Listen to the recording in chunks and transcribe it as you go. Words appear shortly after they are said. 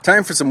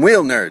Time for some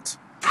wheel nerds.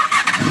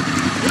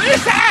 What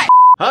is that?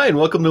 Hi, and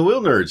welcome to Wheel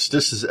Nerds.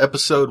 This is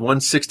episode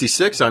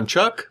 166. I'm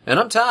Chuck. And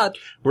I'm Todd.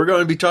 We're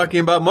going to be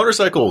talking about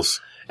motorcycles.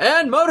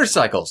 And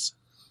motorcycles.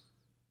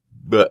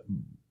 But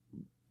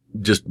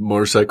just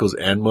motorcycles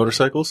and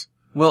motorcycles?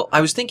 Well,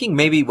 I was thinking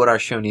maybe what our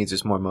show needs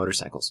is more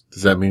motorcycles.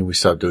 Does that mean we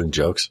stop doing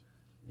jokes?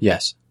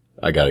 Yes.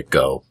 I gotta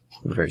go.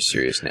 We're very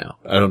serious now.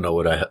 I don't know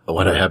what I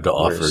have to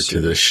offer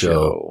to this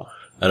show.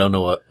 I don't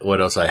know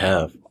what else I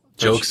have.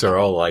 Jokes are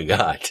all I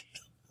got.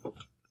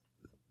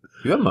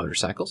 You have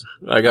motorcycles.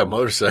 I got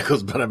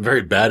motorcycles, but I'm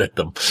very bad at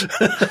them.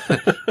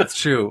 That's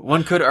true.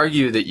 One could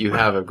argue that you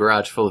have a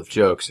garage full of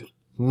jokes.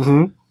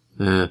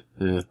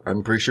 Mm-hmm.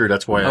 I'm pretty sure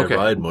that's why I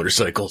ride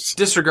motorcycles.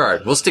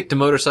 Disregard. We'll stick to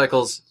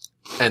motorcycles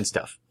and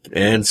stuff.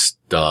 And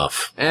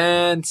stuff.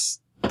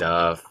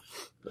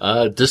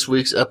 This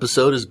week's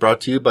episode is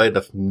brought to you by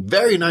the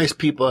very nice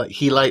people at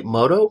Helite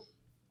Moto,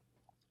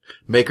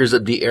 makers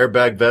of the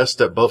airbag vest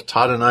that both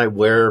Todd and I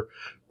wear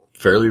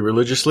fairly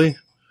religiously.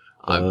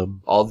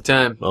 All the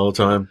time. All the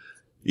time.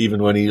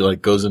 Even when he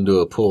goes into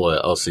a pool,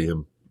 I'll see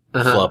him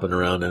flopping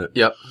around in it.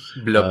 Yep.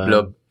 Blub,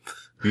 blub.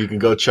 You can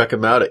go check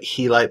them out at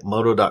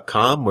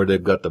helitemoto.com, where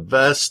they've got the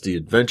vests, the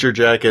adventure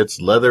jackets,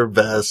 leather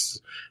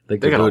vests. I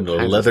think they're doing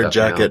a leather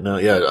jacket now.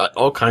 Yeah,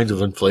 all kinds of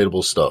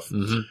inflatable stuff.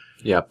 Mm-hmm.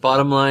 Yeah,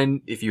 bottom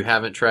line, if you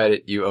haven't tried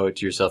it, you owe it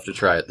to yourself to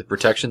try it. The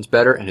protection's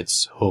better, and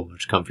it's so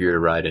much comfier to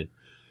ride in.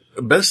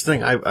 The best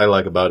thing I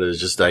like about it is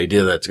just the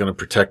idea that it's going to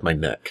protect my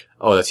neck.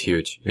 Oh, that's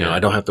huge. You know, I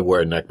don't have to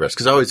wear a neck rest.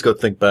 Because I always go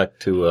think back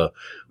to,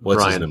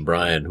 his name?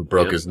 Brian, who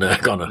broke his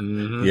neck on a...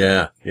 Mm-hmm.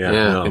 Yeah.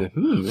 No.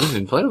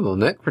 Inflatable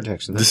neck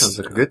protection. That sounds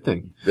like a good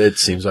thing. It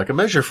seems like a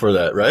measure for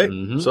that, right?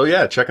 Mm-hmm. So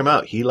yeah, check them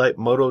out.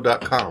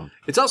 helitemoto.com.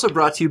 It's also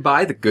brought to you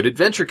by the Good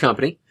Adventure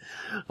Company.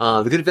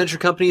 The Good Adventure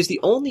Company is the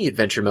only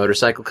adventure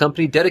motorcycle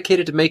company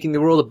dedicated to making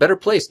the world a better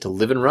place to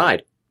live and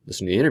ride.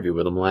 Listen to the interview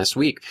with them last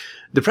week.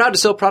 They're proud to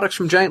sell products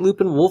from Giant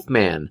Loop and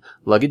Wolfman,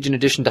 luggage in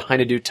addition to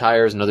Hynadu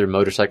tires and other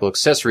motorcycle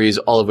accessories,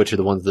 all of which are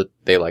the ones that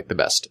they like the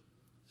best.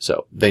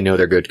 So they know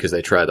they're good because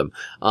they try them.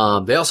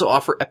 They also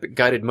offer epic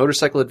guided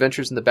motorcycle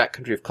adventures in the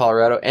backcountry of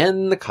Colorado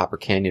and the Copper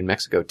Canyon,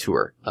 Mexico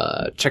tour.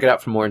 Check it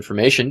out for more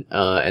information.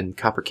 And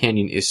Copper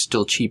Canyon is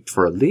still cheap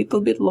for a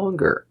little bit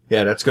longer.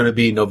 Yeah, that's going to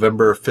be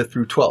November 5th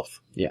through 12th.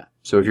 Yeah.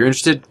 So if you're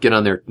interested, get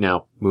on there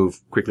now.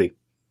 Move quickly.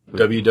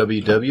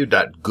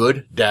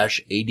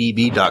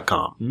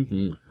 www.good-adb.com.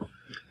 Mm-hmm.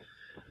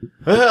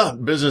 Well,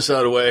 business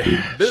out of the way.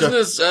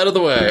 Business out of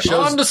the way.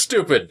 On to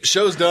stupid.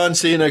 Show's done.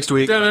 See you next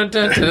week. Dun,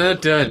 dun, dun,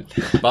 dun.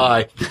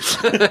 Bye.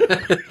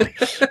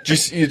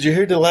 Did you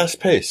hear the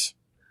last Pace?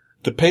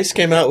 The Pace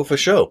came out with a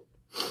show.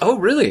 Oh,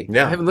 really?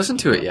 Yeah. I haven't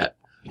listened to it yet.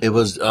 It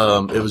was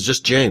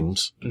just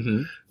James.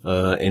 Mm-hmm.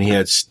 And he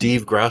had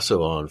Steve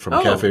Grasso on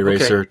from Cafe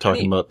Racer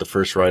talking about the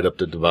first ride up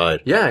the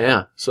Divide.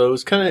 Yeah. So it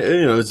was kind of,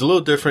 it's a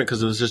little different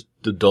because it was just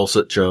the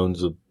dulcet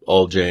tones of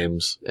all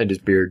James. And his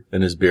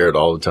beard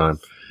all the time.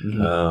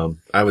 Mm-hmm.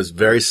 I was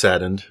very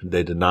saddened.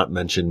 They did not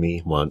mention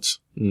me once.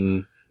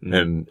 Mm-hmm.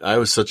 And I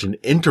was such an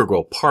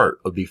integral part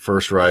of the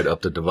first ride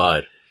up the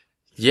Divide.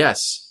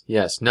 Yes.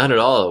 Not at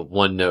all a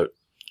one-note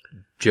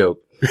joke.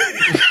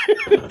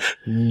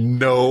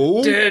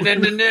 No.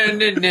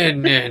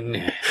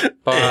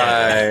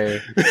 Bye.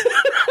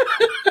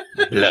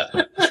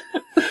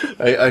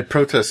 I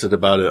protested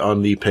about it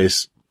on the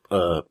Pace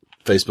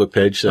Facebook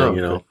page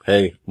saying,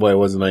 hey, why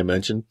wasn't I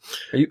mentioned?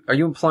 Are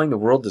you implying the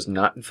world does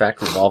not in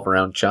fact revolve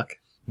around Chuck?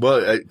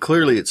 Well,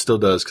 clearly it still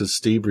does because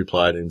Steve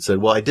replied and said,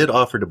 well, I did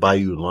offer to buy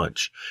you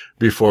lunch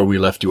before we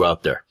left you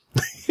out there.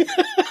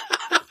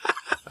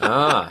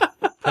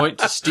 Point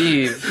to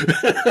Steve.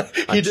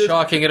 I'm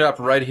chalking it up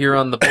right here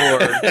on the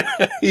board.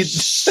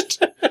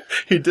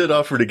 He did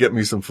offer to get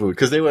me some food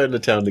because they went into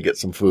town to get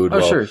some food.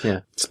 Oh, sure, yeah.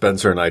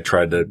 Spencer and I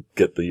tried to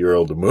get the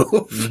Ural to move.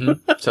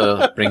 Mm-hmm. So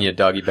they'll bring you a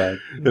doggy bag.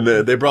 And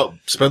they brought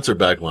Spencer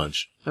back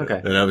lunch.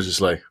 Okay. And I was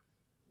just like,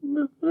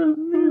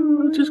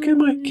 I'll just get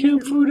my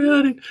camp food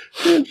out and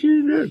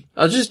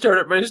I'll just start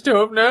up my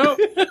stove now.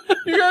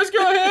 You guys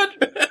go ahead.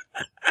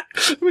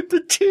 With the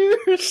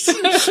tears.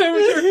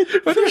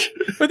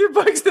 with your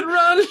bikes that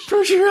run.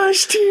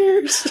 Pressurized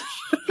tears.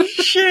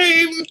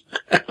 Shame.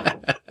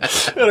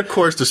 And of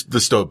course the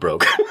stove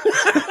broke.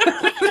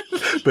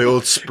 The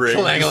old spring.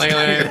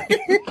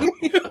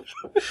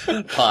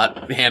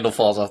 Pot handle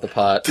falls off the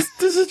pot.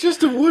 This is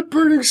just a wood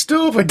burning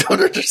stove. I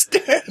don't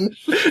understand.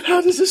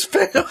 How does this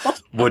fail?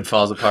 Wood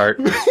falls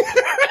apart.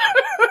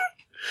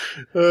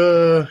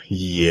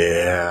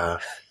 Yeah.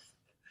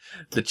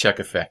 The Chuck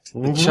effect.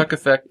 Mm-hmm. The Chuck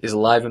effect is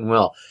alive and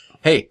well.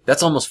 Hey,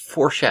 that's almost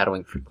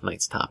foreshadowing for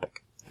tonight's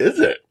topic.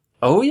 Is it?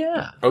 Oh,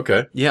 yeah.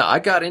 Okay. Yeah, I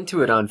got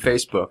into it on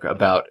Facebook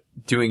about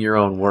doing your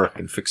own work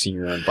and fixing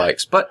your own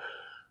bikes. But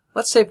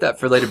let's save that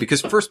for later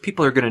because first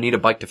people are going to need a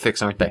bike to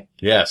fix, aren't they?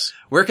 Yes.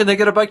 Where can they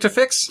get a bike to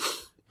fix?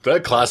 The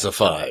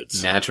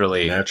classifieds.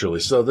 Naturally.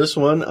 So this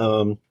one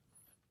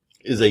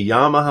is a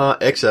Yamaha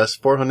XS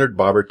 400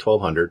 bobber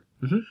 1200.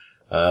 Mm-hmm.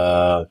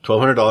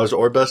 $1,200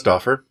 or best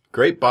offer.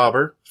 Great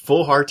bobber,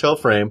 full hardtail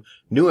frame,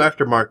 new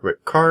aftermarket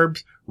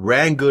carbs,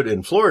 ran good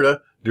in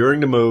Florida, During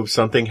the move,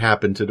 something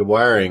happened to the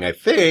wiring. I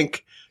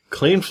think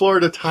Clean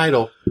Florida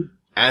title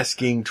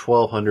asking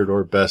 $1,200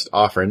 or best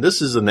offer. And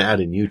this is an ad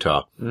in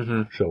Utah.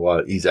 Mm-hmm.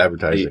 So he's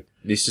advertising.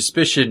 The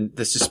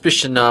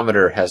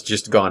suspicionometer has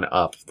just gone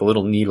up. The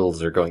little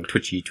needles are going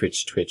twitchy,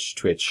 twitch, twitch,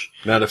 twitch.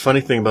 Now, the funny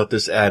thing about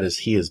this ad is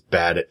he is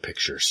bad at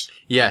pictures.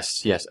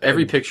 Yes.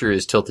 Every picture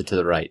is tilted to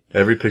the right.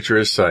 Every picture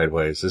is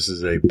sideways. This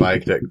is a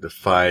bike that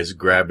defies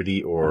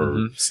gravity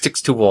or...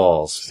 sticks to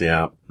walls.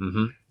 Yeah.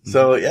 Mm-hmm.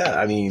 So, yeah,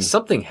 I mean...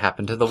 Something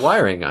happened to the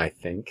wiring, I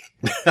think.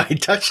 I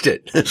touched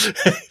it.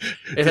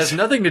 It has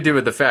nothing to do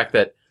with the fact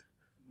that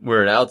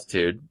we're at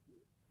altitude,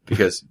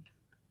 because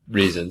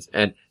reasons,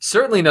 and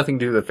certainly nothing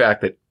to do with the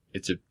fact that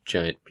it's a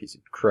giant piece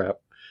of crap.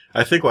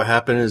 I think what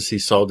happened is he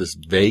saw this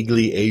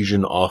vaguely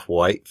Asian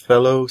off-white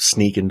fellow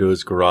sneak into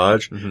his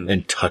garage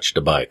and touch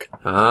the bike.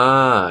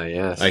 Ah,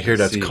 yes. I hear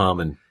that's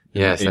common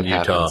in Utah.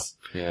 Happens.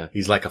 Yeah.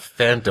 He's like a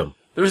phantom.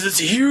 There was this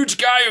huge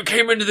guy who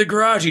came into the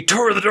garage. He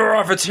tore the door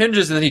off its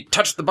hinges, and then he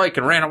touched the bike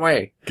and ran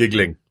away.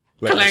 Giggling.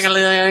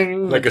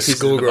 Like a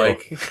schoolgirl.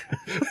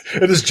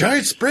 And this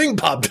giant spring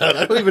popped out.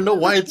 I don't even know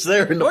why it's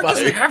there in the bike. Why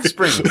does it have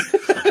springs?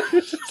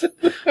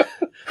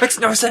 Makes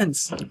no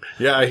sense.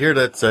 Yeah, I hear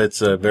that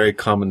it's a very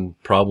common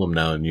problem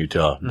now in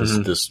Utah.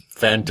 This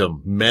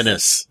phantom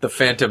menace. The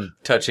phantom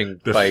touching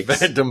bikes. The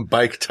phantom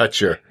bike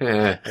toucher.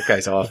 Yeah, that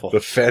guy's awful.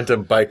 The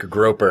phantom bike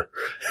groper.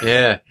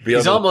 Yeah.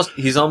 He's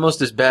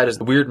almost as bad as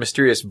the weird,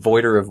 mysterious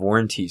voider of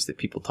warranties that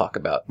people talk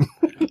about.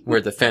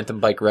 Where the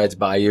phantom bike rides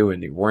by you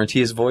and the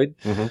warranty is void.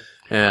 Mm-hmm.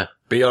 Yeah.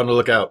 Be on the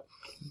lookout.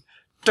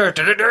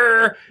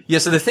 Yeah,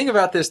 so the thing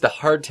about this, the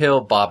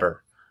hardtail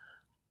bobber.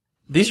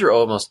 These are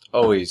almost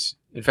always...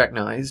 In fact,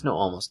 no, it's not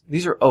almost.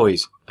 These are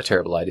always a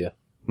terrible idea.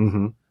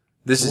 Mm-hmm.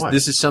 This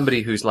is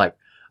somebody who's like,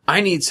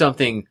 I need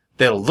something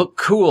that'll look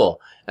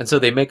cool. And so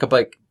they make a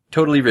bike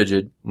totally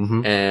rigid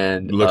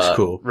and looks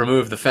cool.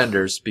 Remove the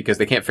fenders because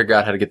they can't figure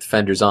out how to get the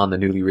fenders on the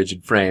newly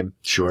rigid frame.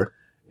 Sure.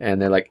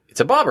 And they're like, it's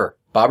a bobber.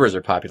 Bobbers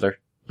are popular.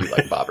 You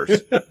like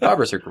bobbers.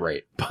 Bobbers are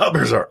great.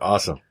 Bobbers are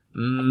awesome.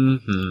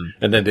 Mm-hmm.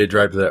 And then they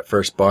drive to that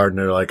first bar and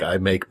they're like, I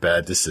make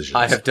bad decisions.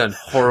 I have done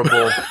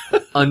horrible,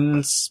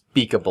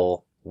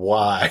 unspeakable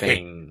Why?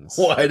 things.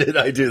 Why did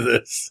I do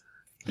this?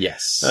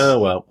 Yes.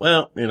 Oh,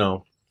 well, you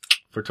know,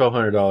 for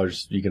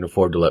 $1,200, you can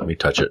afford to let me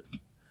touch it.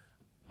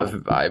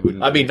 I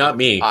wouldn't. I mean, not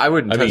me. I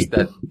wouldn't touch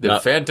that. The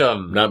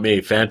Phantom. Not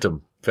me.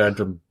 Phantom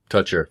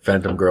toucher.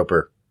 Phantom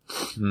groper.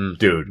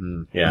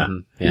 Dude. Yeah.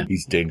 Mm-hmm. Yeah.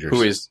 He's dangerous.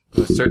 Who is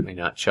certainly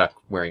not Chuck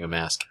wearing a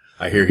mask.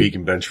 I hear he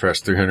can bench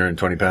press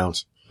 320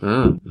 pounds.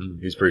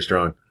 He's pretty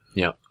strong.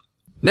 Yeah.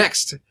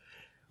 Next,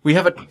 we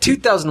have a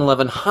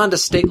 2011 Honda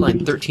Stateline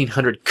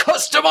 1300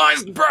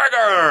 customized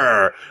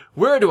bagger.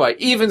 Where do I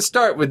even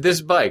start with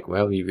this bike?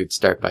 Well, you could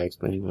start by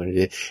explaining what it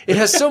is. It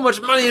has so much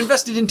money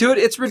invested into it,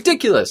 it's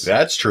ridiculous.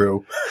 That's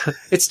true.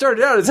 It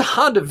started out as a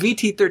Honda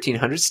VT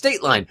 1300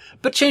 Stateline,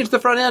 but changed the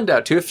front end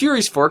out to a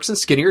Fury's forks and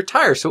skinnier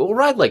tires so it will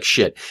ride like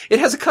shit. It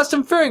has a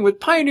custom fairing with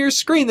Pioneer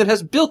screen that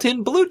has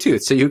built-in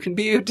Bluetooth so you can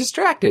be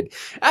distracted.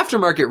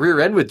 Aftermarket rear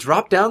end with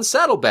drop-down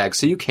saddlebags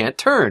so you can't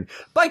turn.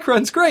 Bike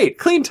runs great.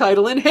 Clean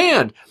title in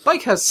hand.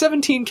 Bike has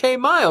 17K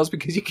miles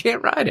because you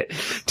can't ride it.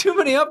 Too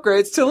many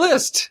upgrades to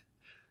list.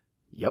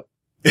 Yep.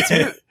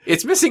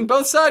 It's missing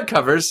both side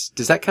covers.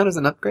 Does that count as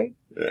an upgrade?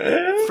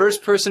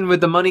 First person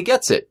with the money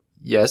gets it.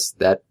 Yes,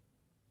 that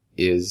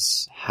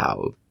is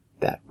how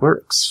that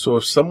works. So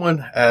if someone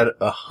had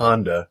a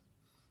Honda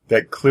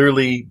that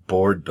clearly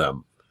bored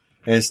them,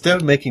 and instead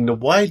of making the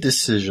wise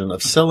decision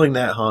of selling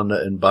that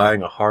Honda and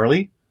buying a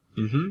Harley,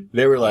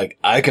 they were like,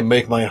 I can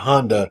make my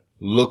Honda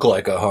look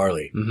like a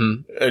Harley.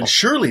 And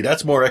surely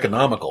that's more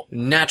economical.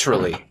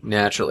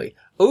 Naturally.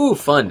 Oh,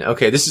 fun.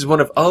 Okay, this is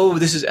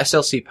this is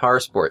SLC Power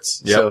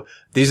Sports. Yep. So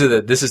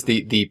this is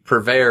the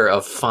purveyor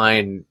of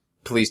fine,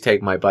 please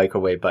take my bike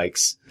away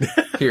bikes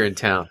here in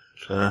town.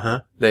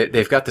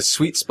 They've got the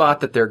sweet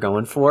spot that they're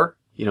going for.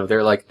 You know,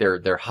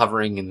 they're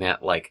hovering in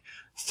that like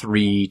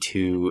 $3,000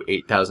 to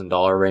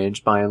 $8,000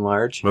 range by and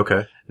large. Okay.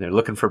 And they're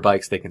looking for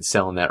bikes they can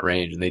sell in that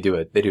range, and they do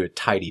a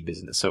tidy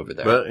business over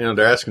there. But, you know,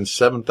 they're asking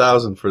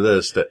 $7,000 for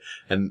this,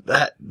 and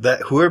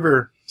that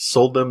whoever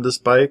sold them this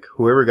bike,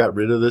 whoever got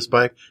rid of this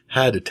bike,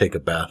 had to take a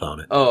bath on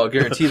it. Oh, I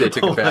guarantee they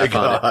took a bath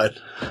on it.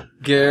 God.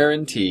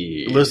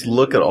 Guaranteed. Let's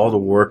look at all the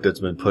work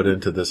that's been put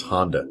into this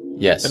Honda.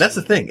 Yes. And that's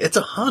the thing. It's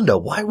a Honda.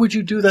 Why would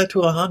you do that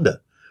to a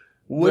Honda?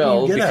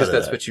 Well, because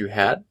that's what you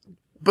had.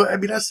 But, I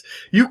mean,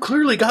 you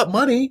clearly got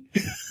money.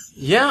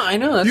 Yeah, I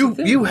know. That's the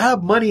thing. You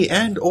have money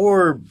and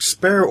or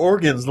spare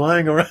organs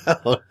lying around.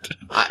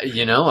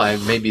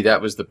 Maybe that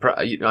was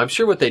I'm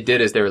sure what they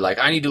did is they were like,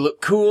 I need to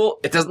look cool.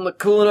 It doesn't look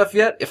cool enough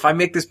yet. If I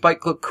make this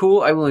bike look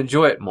cool, I will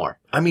enjoy it more.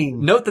 I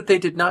mean, note that they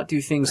did not do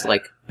things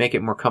like make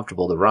it more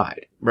comfortable to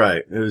ride.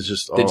 Right. It was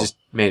just They just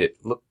made it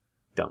look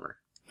dumber.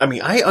 I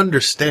mean, I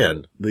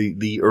understand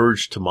the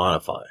urge to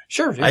modify.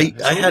 Sure. Yeah,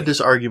 I had this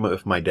argument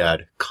with my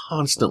dad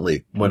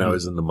constantly when I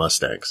was in the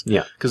Mustangs.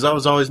 Yeah. Because I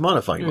was always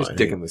modifying mine. He was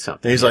digging with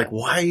something. And he's like,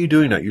 why are you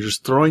doing that? You're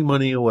just throwing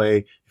money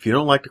away. If you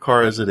don't like the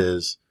car as it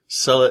is,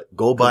 sell it,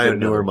 go buy a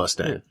newer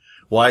Mustang. Yeah.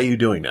 Why are you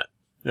doing that?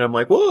 And I'm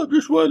like, well, I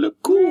just want to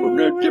look cool.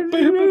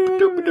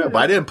 But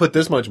I didn't put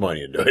this much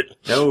money into it.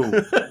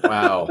 No.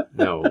 Wow.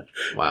 No.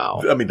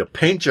 Wow. I mean, the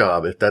paint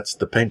job, if that's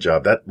the paint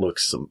job, that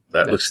looks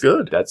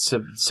good. That's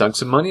sunk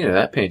some money into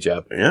that paint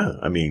job. Yeah.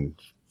 I mean,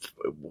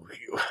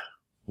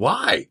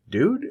 why,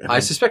 dude? I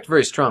suspect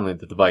very strongly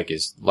that the bike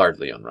is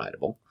largely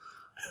unrideable.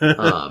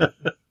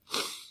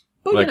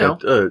 But, like you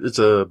know. it's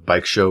a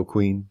bike show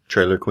queen,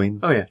 trailer queen.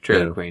 Oh yeah,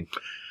 trailer queen.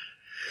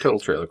 Total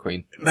trailer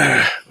queen.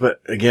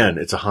 But again,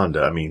 it's a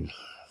Honda. I mean,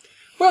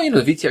 well,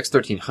 the VTX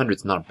 1300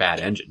 is not a bad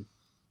engine.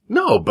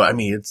 No, but I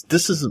mean,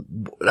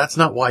 that's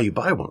not why you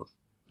buy one.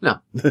 No.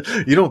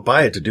 You don't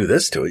buy it to do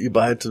this to it. You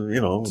buy it to,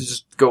 to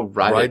just go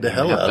ride the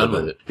hell out of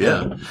it.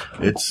 Yeah.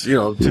 It's,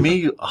 to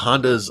me,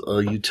 Honda's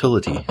a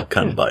utility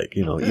kind of bike.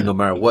 No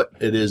matter what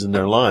it is in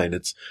their line,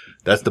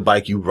 that's the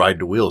bike you ride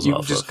the wheels off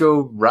of. You just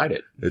go ride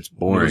it. It's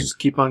boring. You just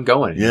keep on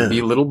going. Yeah. It'll be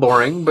a little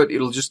boring, but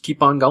it'll just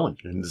keep on going.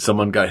 And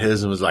someone got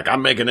his and was like,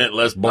 I'm making it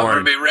less boring.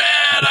 I'm gonna be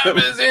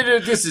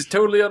rad. This is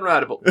totally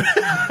unrideable.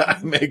 I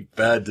make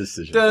bad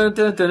decisions. Dun,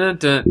 dun, dun, dun,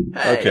 dun.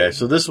 Hey. Okay,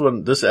 so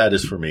this ad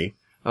is for me.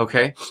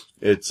 Okay.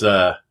 It's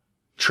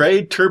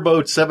Trade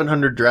Turbo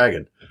 700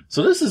 Dragon.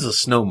 So this is a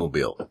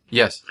snowmobile.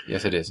 Yes,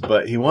 it is.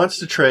 But he wants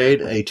to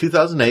trade a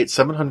 2008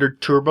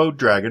 700 Turbo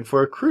Dragon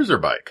for a cruiser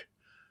bike.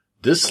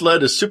 This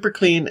sled is super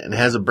clean and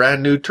has a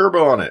brand new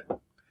turbo on it.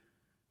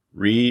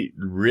 Read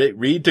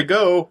to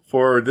go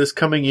for this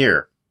coming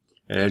year.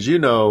 And as you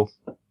know,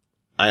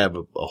 I have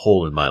a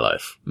hole in my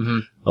life. Mm-hmm.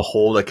 A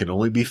hole that can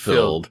only be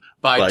filled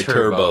by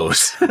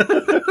turbos.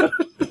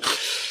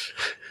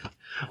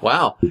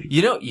 Wow.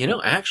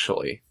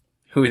 Actually,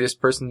 who this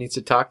person needs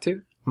to talk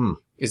to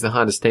is the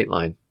Honda State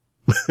Line.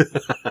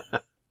 Yeah.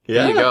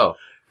 There you go.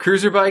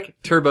 Cruiser bike,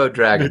 turbo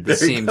dragon. This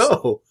seems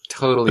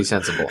totally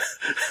sensible.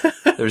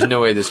 There's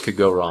no way this could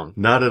go wrong.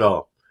 Not at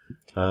all.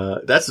 I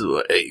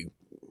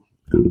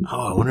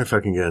wonder if I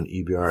can get an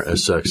EBR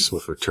SX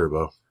with a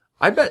turbo.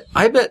 I bet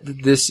that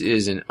this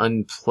is an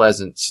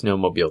unpleasant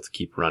snowmobile to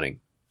keep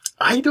running.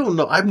 I don't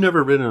know. I've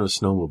never ridden in a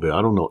snowmobile.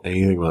 I don't know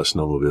anything about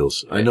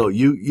snowmobiles. I know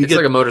it's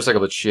like a motorcycle,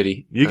 but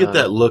shitty. You get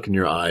that look in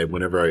your eye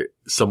whenever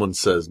someone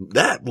says,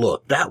 that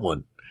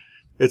one.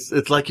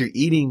 It's like you're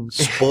eating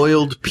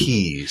spoiled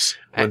peas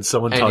when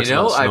someone talks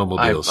about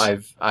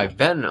snowmobiles. I've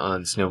been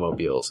on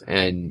snowmobiles,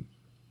 and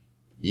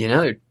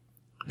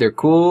they're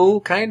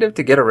cool kind of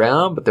to get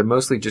around, but they're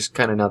mostly just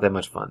kind of not that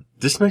much fun.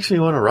 This makes me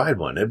want to ride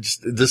one.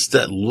 Just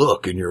that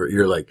look, and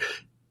you're like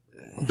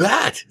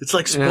that. It's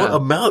like a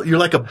mouth. You're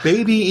like a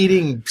baby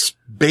eating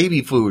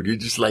baby food. You're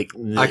just like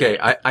okay.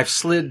 I've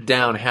slid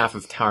down half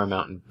of Tower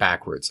Mountain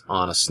backwards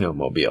on a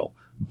snowmobile,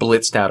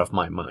 blitzed out of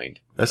my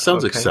mind. That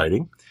sounds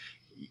exciting.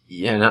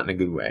 Yeah, not in a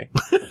good way.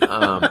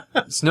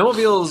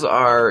 Snowmobiles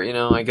are,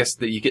 I guess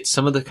that you get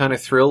some of the kind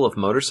of thrill of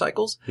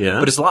motorcycles. Yeah.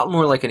 But it's a lot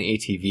more like an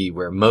ATV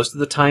where most of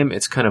the time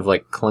it's kind of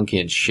like clunky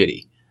and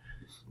shitty.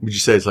 Would you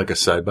say it's like a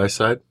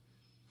side-by-side?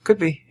 Could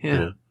be,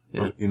 yeah.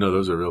 Well,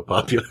 those are real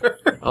popular.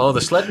 Oh,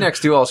 the sled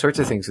necks do all sorts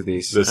of things with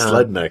these. The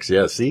sled necks,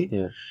 yeah, see?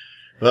 Yeah.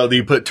 Well,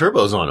 you put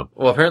turbos on them.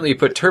 Well, apparently you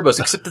put turbos,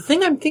 except the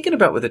thing I'm thinking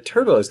about with the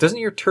turbos, doesn't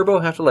your turbo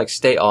have to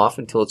stay off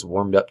until it's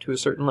warmed up to a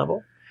certain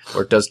level?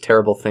 Or it does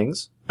terrible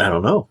things? I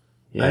don't know.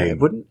 Yeah,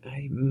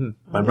 I'm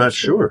not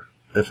sure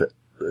if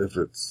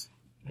it's.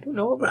 I don't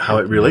know about how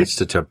it relates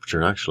to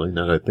temperature. Actually,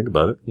 now that I think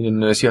about it, you didn't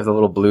notice you have the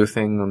little blue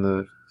thing on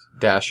the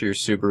dash of your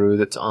Subaru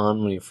that's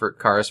on when your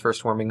car is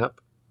first warming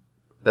up.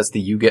 That's the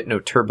 "you get no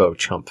turbo"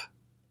 chump.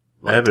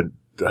 I haven't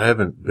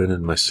been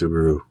in my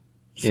Subaru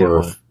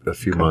for a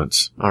few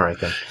months. All right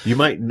then. You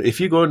might, if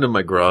you go into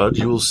my garage,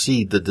 you will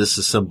see the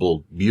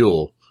disassembled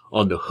mule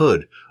on the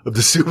hood of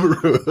the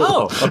Subaru.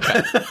 Oh,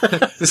 okay.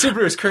 The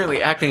Subaru is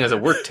currently acting as a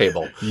work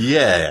table.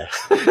 Yeah.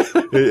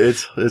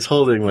 It's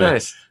holding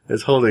nice.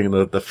 It's holding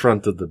the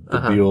front of the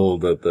mule,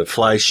 the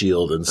fly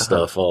shield and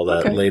stuff, all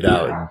that laid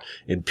out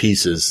in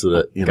pieces so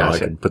that, I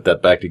can put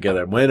that back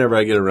together whenever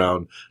I get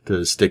around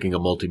to sticking a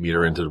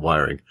multimeter into the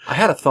wiring. I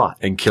had a thought.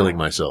 And killing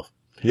myself.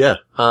 Yeah.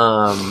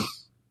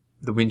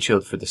 The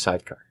windshield for the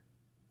sidecar.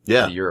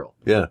 Yeah. The Ural.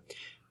 Yeah.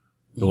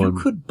 You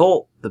could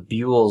bolt the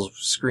Buell's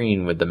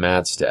screen with the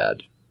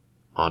Madstad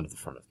onto the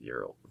front of the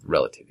Ural with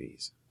relative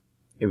ease.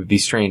 It would be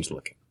strange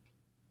looking.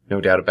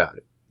 No doubt about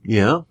it.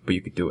 Yeah. But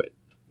you could do it.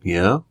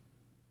 Yeah.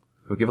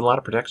 It would give it a lot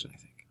of protection, I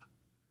think.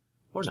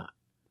 Or not.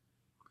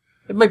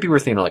 It might be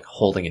worth,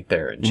 holding it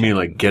there. And you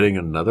mean getting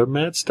another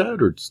Madstad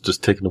or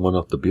just taking the one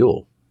off the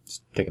Buell?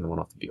 Just taking the one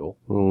off the Buell,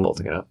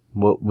 bolting it up.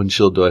 What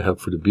windshield do I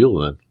have for the Buell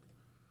then?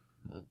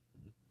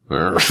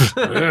 What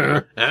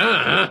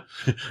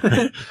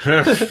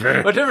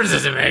difference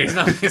does it make? It's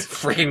not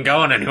freaking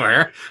going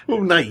anywhere.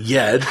 Well, not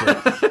yet.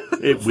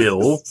 It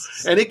will.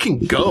 And it can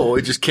go.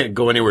 It just can't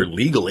go anywhere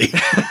legally.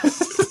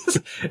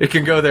 It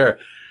can go there.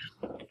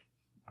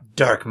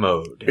 Dark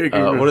mode.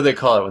 What do they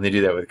call it when they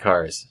do that with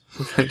cars?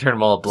 They turn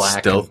them all black.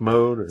 Stealth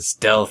mode? Or?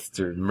 Stealth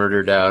or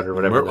murdered out or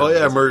whatever.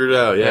 Murdered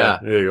out. Yeah.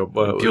 There you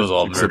go. It feels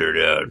all murdered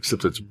out.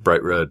 Except it's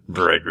bright red.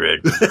 Bright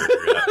red.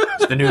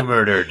 It's the new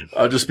murdered.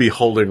 I'll just be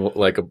holding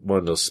like one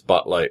of those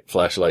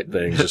flashlight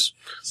things. Just,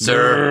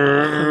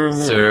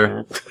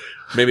 sir.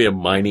 Maybe a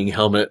mining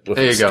helmet with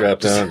it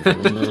strapped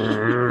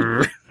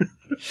on.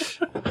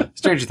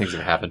 Stranger things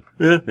have happened.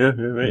 Yeah.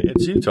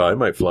 It's Utah. I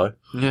might fly.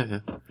 Yeah.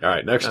 All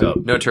right, next up.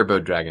 No turbo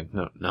dragon.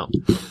 No.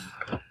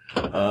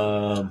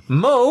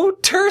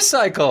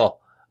 Motorcycle.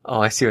 Oh,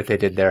 I see what they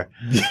did there.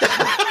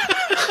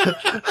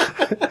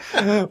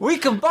 We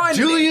combined.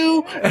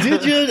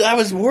 Did you? I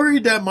was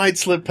worried that might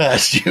slip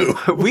past you.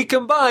 We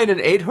combined an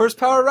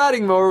 8-horsepower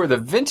riding mower with a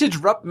vintage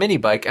Rupp mini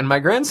bike, and my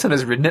grandson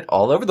has ridden it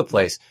all over the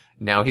place.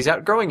 Now he's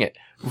outgrowing it.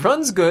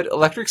 Runs good,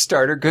 electric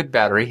starter, good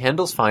battery,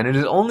 handles fine, and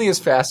is only as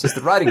fast as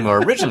the riding mower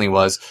originally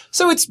was,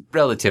 so it's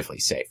relatively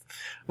safe.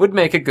 Would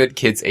make a good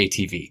kid's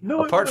ATV,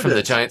 apart from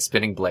the giant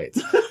spinning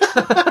blades.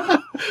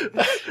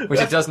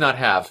 Which it does not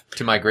have,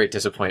 to my great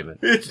disappointment.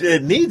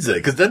 It needs it,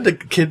 because then the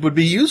kid would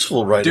be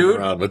useful riding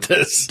around with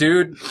this.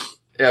 Dude,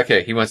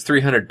 okay, he wants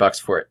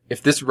 $300 for it.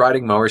 If this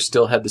riding mower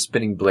still had the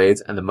spinning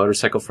blades and the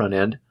motorcycle front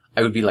end,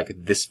 I would be like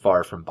this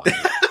far from buying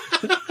it.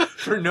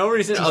 For no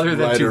reason other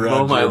than to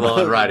mow my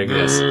lawn riding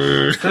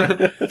this.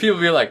 People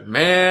be like,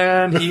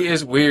 man, he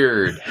is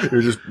weird. Or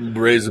just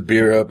raise a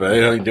beer up.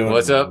 Hey, how you doing?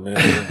 What's up? Yep.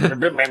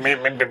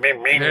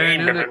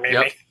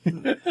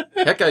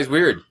 That guy's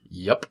weird.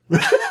 Yep.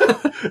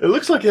 It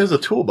looks like he has a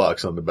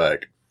toolbox on the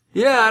back.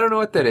 Yeah, I don't know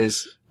what that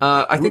is.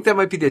 I think that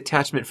might be the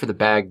attachment for the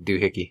bag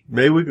doohickey.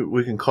 Maybe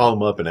we can call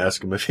him up and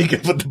ask him if he can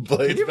put the blades back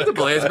on. Can you put the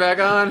blades back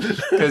on?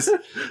 Because,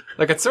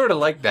 it's sort of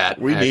like that,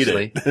 We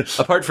actually. need it.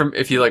 Apart from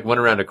if you, went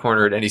around a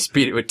corner at any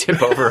speed, it would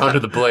tip over onto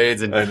the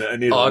blades and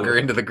auger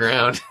into the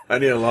ground. I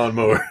need a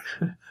lawnmower.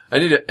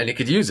 And you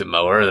could use a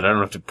mower that I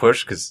don't have to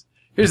push, because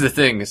here's the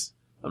thing, is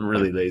I'm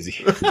really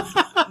lazy.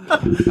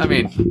 I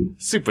mean,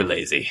 super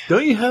lazy.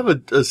 Don't you have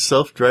a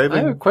self-driving?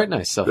 I have a quite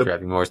nice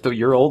self-driving mower. It's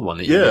your old one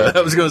that you Yeah, made.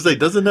 I was going to say,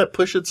 doesn't that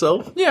push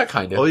itself? Yeah,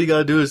 kind of. All you got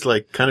to do is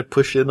kind of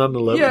push in on the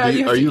lever. Yeah,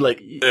 you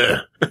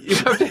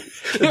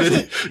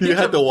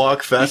have to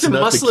walk fast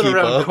enough to keep muscle it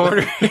around up.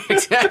 Corner.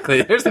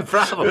 Exactly. There's the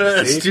problem.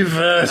 It's too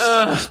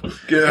fast.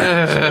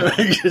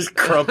 You just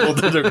crumpled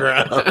to the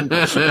ground.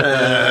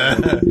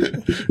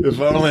 If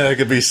only I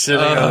could be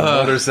sitting on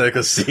a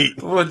motorcycle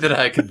seat. Would that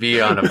I could be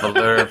on a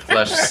velour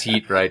plush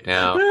seat right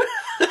now.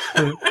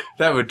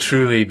 That would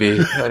truly be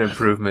an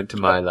improvement to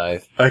my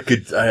life. I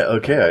think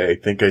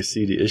I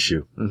see the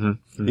issue.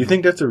 Mm-hmm. Do you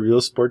think that's a real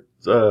sport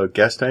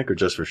gas tank or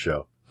just for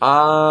show?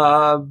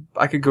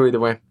 I could go either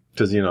way.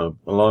 Because, a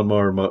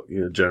lawnmower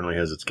generally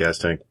has its gas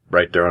tank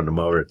right there on the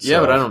mower itself. Yeah,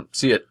 but I don't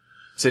see it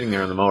sitting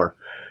there on the mower.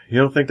 You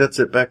don't think that's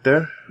it back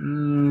there?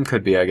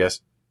 Could be, I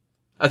guess.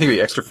 I think it'd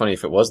be extra funny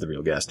if it was the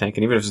real gas tank,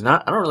 and even if it's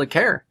not, I don't really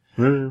care.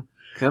 Mm.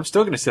 Cause I'm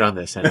still gonna sit on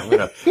this and I'm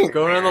gonna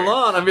go around the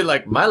lawn. I'll be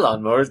like, my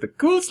lawnmower is the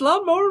coolest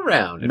lawnmower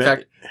around. In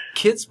fact,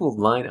 kids will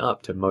line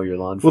up to mow your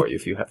lawn for you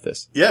if you have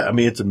this. Yeah, I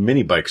mean, it's a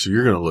mini bike, so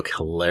you're gonna look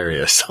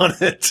hilarious on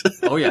it.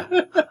 Oh yeah.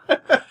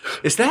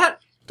 Is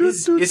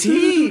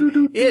he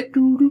it?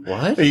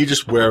 What? And you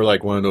just wear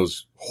one of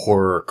those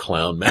horror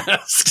clown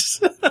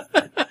masks.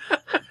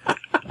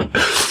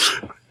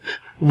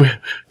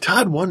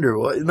 Todd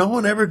Wonder, no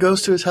one ever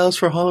goes to his house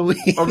for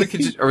Halloween. Or we could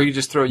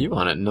just throw you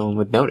on it and no one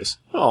would notice.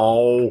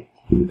 Oh.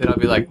 Then I'll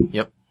be like,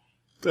 yep.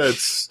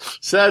 That's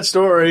sad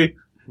story.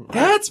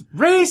 That's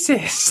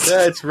racist.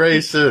 That's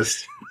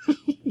racist.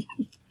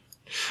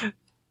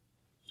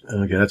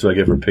 Okay, that's what I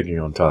get for picking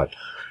on Todd.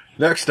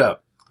 Next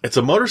up, it's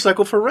a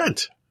motorcycle for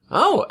rent.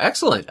 Oh,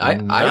 excellent.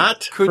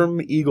 Not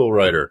from Eagle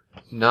Rider.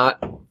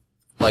 Not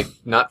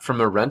from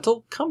a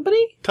rental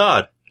company?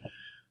 Todd,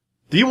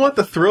 do you want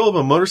the thrill of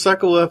a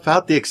motorcycle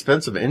without the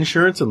expense of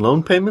insurance and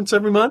loan payments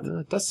every month?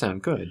 That does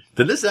sound good.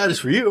 Then this ad is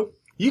for you.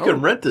 You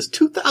can rent this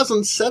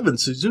 2007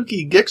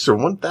 Suzuki Gixxer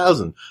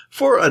 1000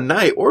 for a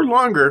night or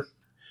longer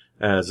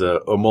as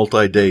a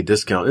multi-day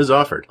discount is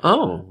offered.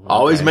 Oh. Okay.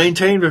 Always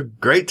maintained with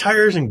great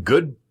tires and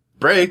good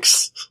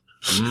brakes.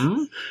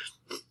 Mm-hmm.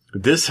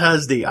 This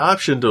has the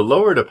option to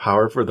lower the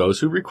power for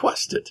those who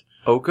request it.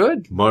 Oh,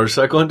 good.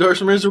 Motorcycle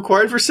endorsement is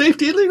required for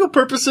safety and legal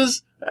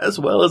purposes, as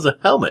well as a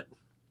helmet.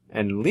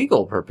 And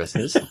legal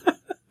purposes.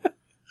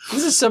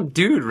 This is some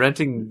dude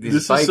renting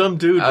his bike. This is some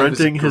dude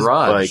renting his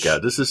garage. bike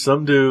out. This is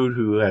some dude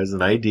who has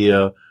an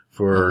idea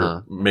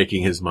for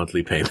making his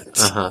monthly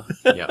payments.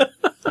 Yeah.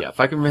 Yeah. If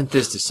I can rent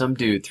this to some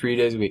dude 3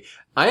 days a week,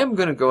 I am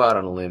going to go out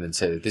on a limb and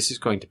say that this is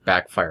going to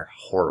backfire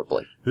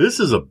horribly. This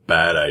is a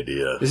bad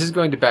idea. This is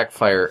going to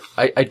backfire,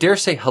 I dare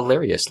say,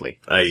 hilariously.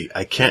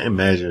 I can't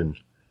imagine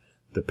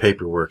the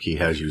paperwork he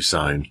has you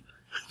sign.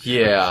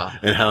 Yeah.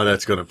 And how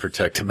that's going to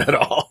protect him at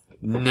all.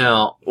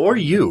 No. Or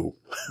you.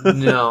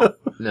 No.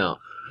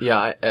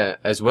 Yeah,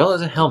 as well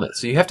as a helmet.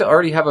 So you have to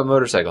already have a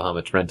motorcycle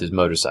helmet to rent his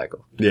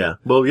motorcycle. Yeah.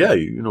 Well, yeah,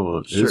 you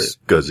know, Sure. his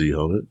scuzzy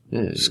helmet.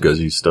 Yeah.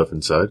 Scuzzy stuff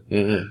inside.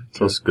 Yeah.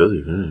 It's all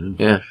scuzzy.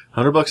 Yeah.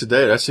 $100 a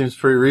day. That seems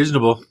pretty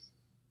reasonable.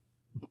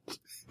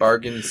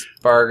 Bargains.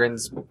 It's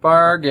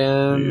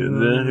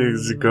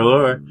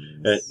galore.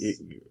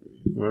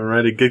 We're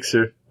right at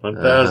Gixxer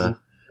 1000.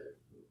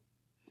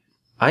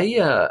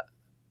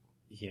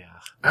 Yeah.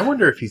 I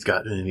wonder if he's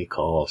gotten any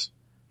calls.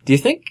 Do you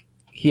think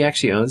he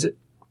actually owns it?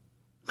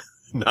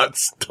 Not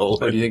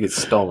stolen. Or do you think it's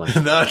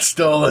stolen? Not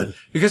stolen.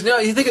 Because now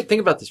you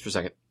think about this for a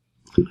second.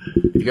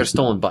 If you got a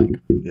stolen bike,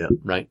 Yeah.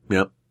 right?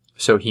 Yep.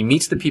 So he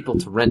meets the people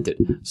to rent it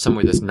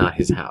somewhere that's not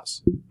his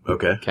house.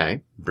 Okay.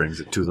 Okay. Brings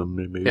it to them,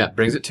 maybe. Yeah,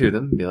 brings it to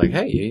them. Be like,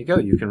 hey, here you go.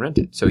 You can rent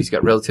it. So he's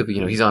got relatively,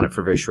 he's on it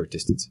for a very short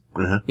distance.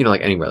 Uh-huh.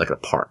 Like anywhere, like at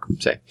a park,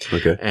 say.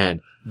 Okay. And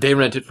they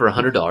rent it for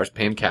 $100,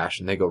 pay him cash,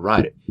 and they go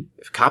ride it.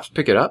 If cops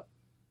pick it up,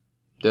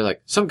 they're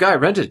like, some guy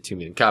rented it to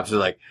me. And cops are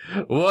like,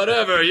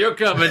 whatever, you're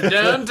coming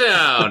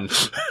downtown.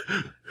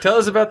 Tell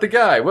us about the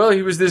guy. Well,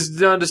 he was this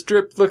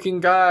nondescript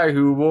looking guy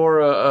who wore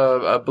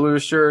a blue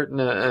shirt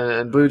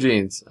and blue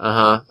jeans.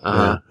 Yeah.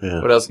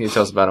 What else can you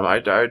tell us about him?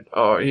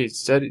 He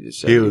said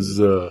he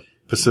was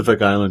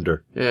Pacific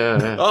Islander.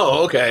 Yeah.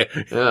 Oh, okay.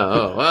 Yeah.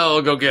 Well,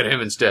 I'll go get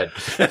him instead.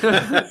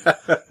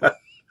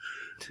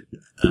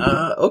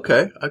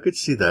 Okay. I could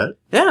see that.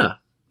 Yeah.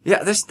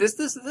 Yeah. This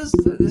is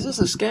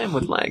a scam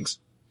with legs.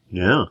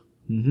 Yeah.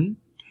 Mm-hmm.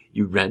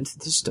 You rent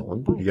the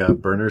stolen bike. You got a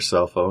burner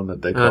cell phone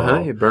that they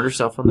call. You burn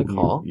yourself on the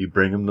call. You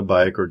bring him the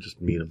bike or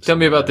just meet him. Tell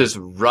me about this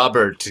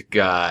Robert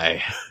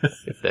guy,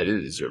 if that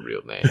is your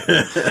real name.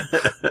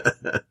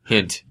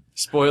 Hint.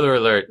 Spoiler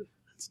alert.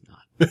 It's not.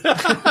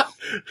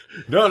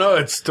 No,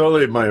 it's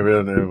totally my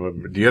real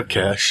name. Do you have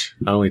cash?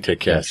 I only take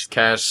cash.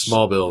 Cash.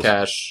 Small bills.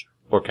 Cash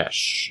or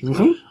cash.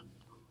 Mm-hmm.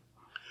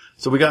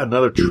 So we got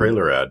another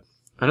trailer ad.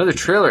 Another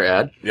trailer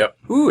ad. Yep.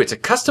 Ooh, it's a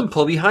custom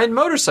pull-behind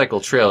motorcycle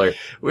trailer.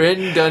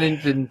 When done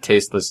in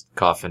tasteless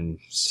coffin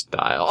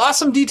style.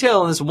 Awesome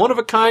detail in this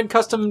one-of-a-kind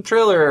custom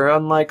trailer,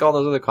 unlike all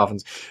those other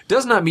coffins.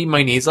 Does not meet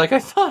my needs like I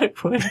thought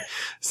it would.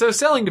 So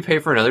selling to pay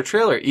for another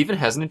trailer. Even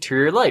has an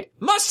interior light.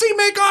 Must-see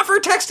make offer,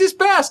 text is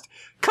best.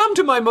 Come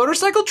to my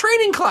motorcycle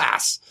training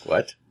class.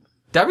 What?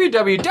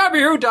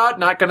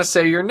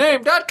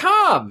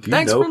 www.notgonnasayyyourname.com.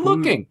 Thanks for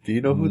looking. Do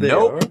you know who they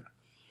are?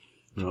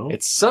 No.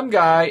 It's some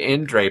guy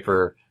in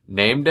Draper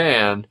named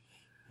Dan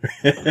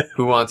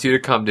who wants you to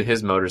come to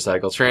his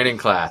motorcycle training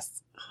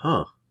class.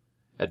 Huh.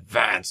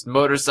 Advanced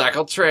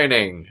motorcycle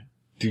training.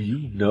 Do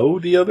you know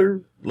the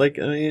other,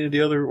 any of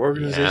the other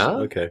organizations? Yeah.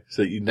 Okay.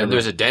 So you never... And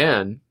there's a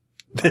Dan.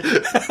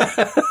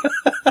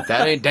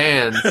 That ain't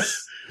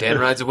Dan's. Dan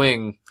rides a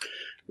wing.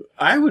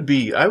 I would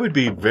be very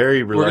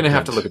reluctant. We're going to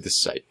have to look at this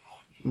site.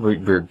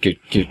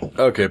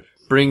 Okay.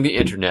 Bring the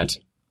internet.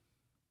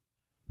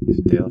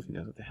 Dale, if you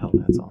know what the hell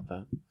that's all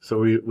about. So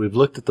we've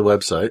looked at the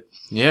website.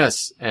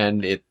 Yes,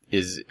 and it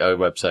is a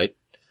website.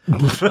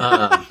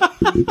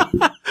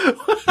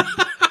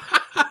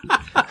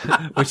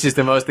 Which is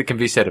the most that can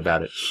be said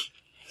about it.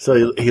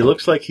 So he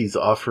looks like he's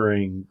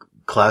offering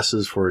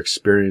classes for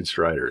experienced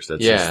riders.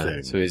 That's his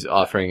thing. So he's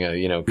offering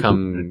a,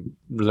 come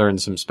learn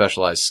some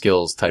specialized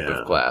skills type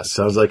of class.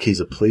 Sounds like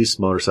he's a police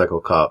motorcycle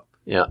cop.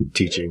 Yeah.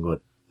 Teaching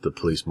what the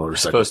police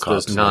motorcycle cops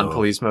Supposed to those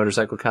non-police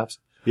motorcycle cops?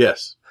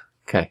 Yes.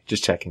 Okay,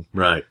 just checking.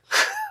 Right.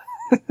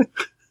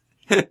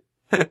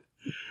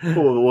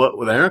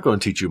 Well, they aren't going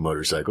to teach you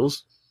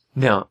motorcycles.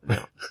 No,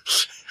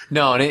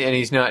 and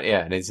he's not.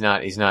 Yeah, and he's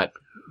not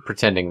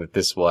pretending that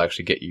this will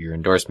actually get you your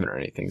endorsement or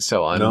anything.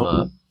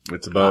 So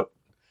it's about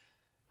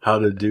how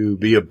to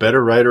be a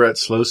better rider at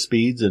slow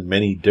speeds in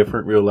many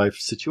different real life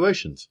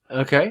situations.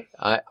 Okay,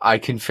 I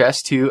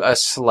confess to a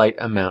slight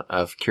amount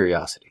of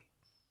curiosity.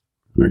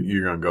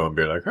 You're going to go and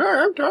be like, "Hey,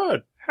 I'm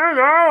Todd."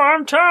 Hello,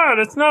 I'm Todd.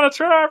 It's not a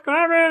trap. Can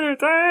I have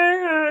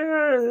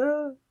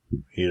anything?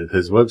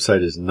 His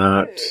website is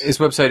not. His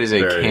website is a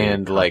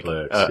canned,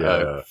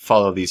 complex,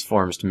 follow these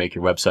forms to make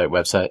your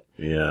website.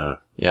 Yeah.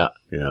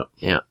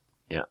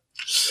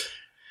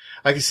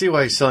 I can see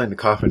why he's selling the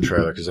coffin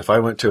trailer, because if I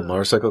went to a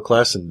motorcycle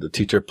class and the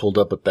teacher pulled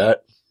up with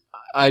that,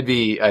 I'd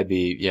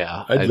leave.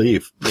 Yeah. I'd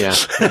be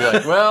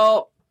like,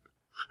 well,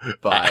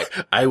 bye.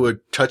 I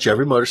would touch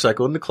every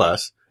motorcycle in the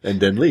class and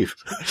then leave.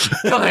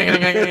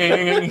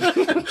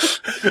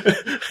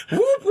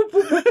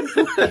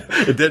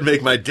 And then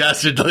make my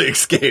dastardly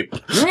escape.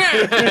 Take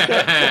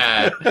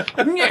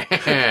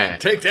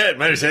that,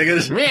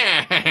 motorcycles.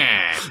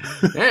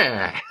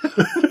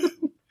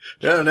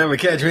 They'll never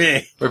catch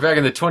me. We're back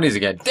in the 20s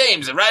again.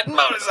 Dames are riding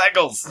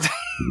motorcycles.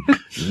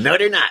 No,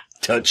 they're not.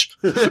 Touch.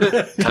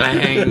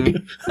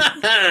 Clang.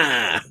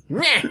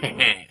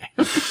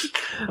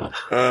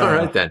 All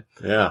right, then.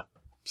 Yeah.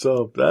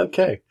 So,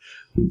 okay.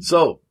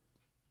 So,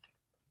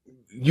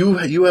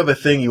 you have a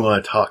thing you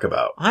want to talk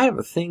about. I have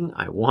a thing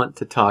I want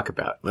to talk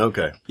about.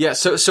 Okay. Yeah,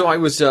 so I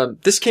was,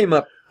 this came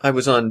up, I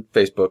was on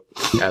Facebook,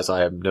 as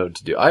I am known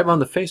to do. I'm on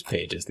the face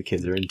page, as the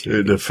kids are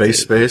into. The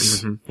face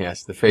space? Mm-hmm.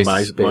 Yes, the face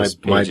space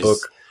my book.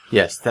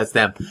 Yes, that's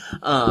them.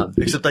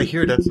 Except I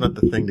hear that's not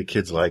the thing the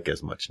kids like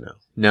as much now.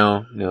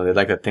 No, they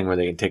like that thing where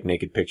they can take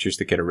naked pictures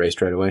to get erased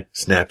right away.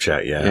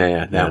 Snapchat, yeah.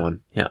 Yeah, that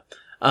one. Yeah.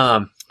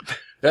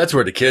 That's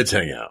where the kids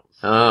hang out.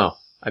 Oh,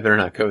 I better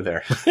not go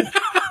there.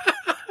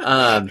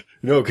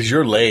 No, because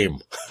you're lame.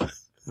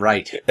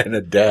 Right. And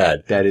a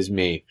dad. That is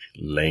me.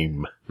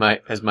 Lame.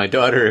 As my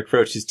daughter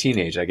approaches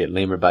teenage, I get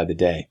lamer by the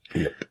day.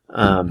 Yep.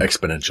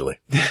 Exponentially.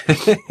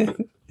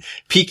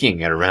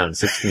 Peaking at around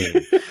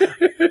 16.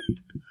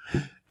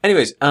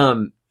 Anyways,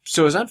 so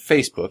I was on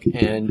Facebook,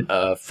 and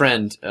a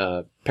friend,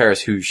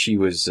 Paris, who she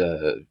was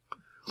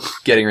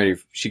getting ready,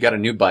 she got a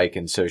new bike,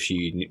 and so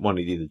she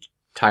wanted either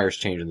tires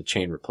changed and the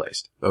chain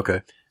replaced.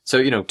 Okay.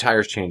 So,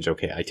 tires changed,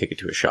 okay, I take it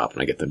to a shop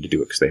and I get them to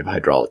do it because they have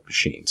hydraulic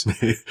machines.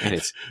 And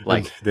it's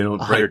like they don't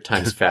 100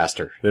 times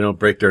faster. They don't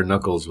break their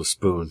knuckles with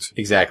spoons.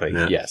 Exactly,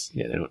 Yeah. yes.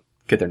 Yeah, they don't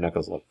get their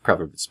knuckles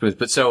covered with spoons.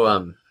 But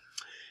so,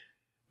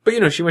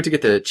 but she went to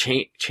get the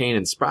chain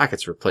and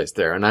sprockets replaced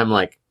there, and I'm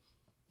like,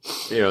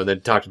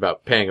 then talked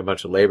about paying a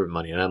bunch of labor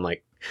money, and I'm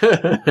like,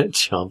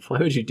 chump, why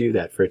would you do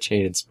that for a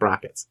chain and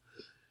sprockets?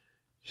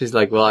 She's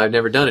like, well, I've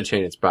never done a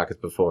chain and sprockets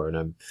before, and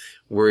I'm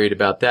worried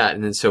about that.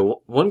 And then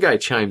so one guy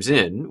chimes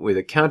in with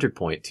a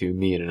counterpoint to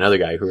me and another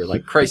guy who are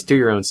like, Christ, do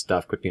your own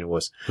stuff, quit being a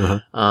wuss.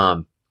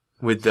 Uh-huh.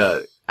 With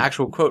the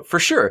actual quote, for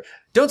sure,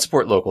 don't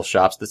support local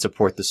shops that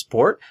support the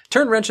sport.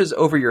 Turn wrenches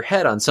over your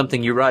head on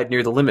something you ride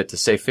near the limit to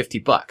save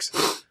 $50. Because,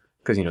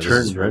 this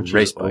is a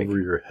race bike. Over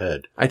your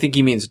head. I think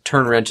he means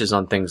turn wrenches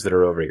on things that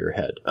are over your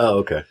head. Oh,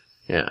 okay.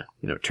 Yeah.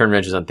 Turn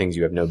wrenches on things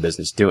you have no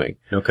business doing.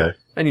 Okay.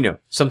 And,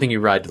 something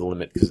you ride to the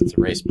limit because it's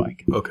a race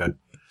bike. Okay.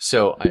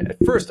 So at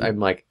first I'm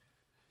like,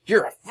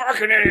 you're a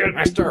fucking idiot. And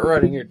I start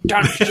riding your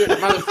dumb shit,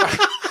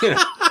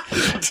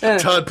 motherfucker.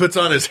 Todd puts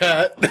on his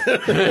hat.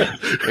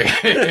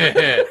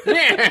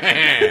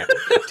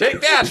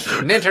 Take that,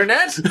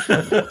 internet.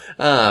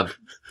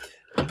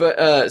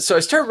 But so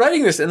I start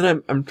writing this, and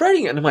then I'm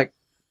writing it, and I'm like,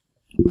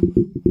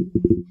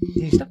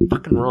 he's not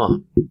fucking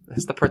wrong.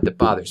 That's the part that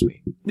bothers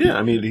me. Yeah,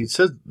 I mean, he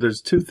says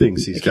there's two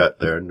things he's got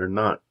there, and they're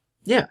not.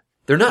 Yeah,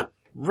 they're not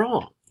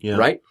wrong. Yeah.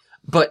 Right?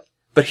 But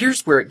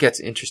here's where it gets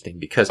interesting,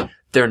 because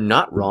they're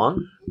not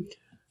wrong,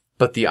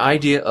 but the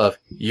idea of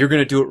you're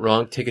going to do it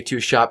wrong, take it to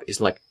a shop is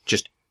like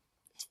just,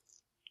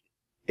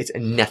 it's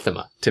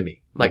anathema to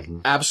me. Like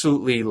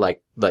absolutely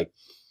like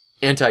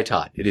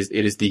anti-Todd. It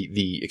is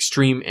the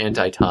extreme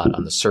anti-Todd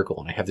on the circle,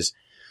 and I have this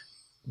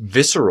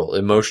visceral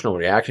emotional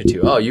reaction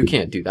to, oh, you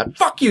can't do that.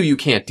 Fuck you, you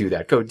can't do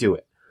that. Go do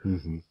it.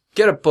 Mm-hmm.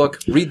 Get a book,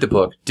 read the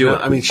book, do it.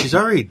 I mean, she's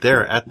already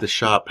there at the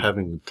shop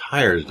having the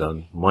tires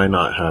done. Why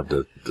not have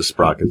the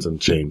sprockets and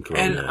chain thrown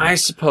in? And I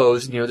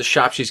suppose, the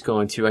shop she's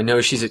going to, I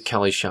know she's at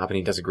Kelly's shop and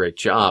he does a great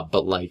job,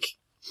 but like...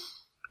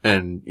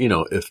 And,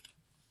 if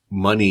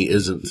money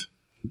isn't...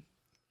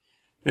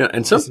 Yeah,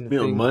 and some,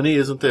 money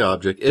isn't the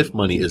object, if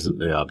money isn't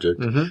the object.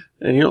 Mm-hmm.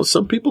 And,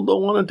 some people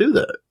don't want to do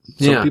that.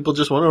 Some people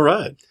just want to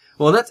ride.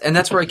 Well,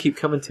 that's where I keep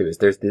coming to, is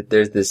there's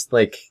this,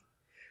 like...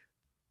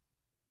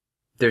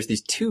 There's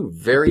these two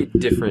very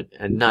different,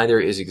 and neither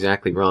is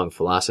exactly wrong,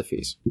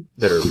 philosophies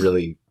that are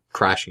really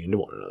crashing into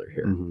one another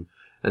here. Mm-hmm.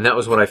 And that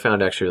was what I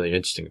found actually really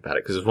interesting about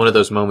it, because it's one of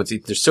those moments,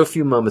 there's so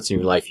few moments in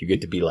your life you get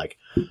to be like,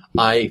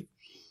 I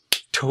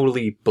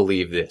totally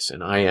believe this,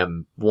 and I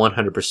am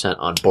 100%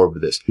 on board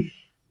with this.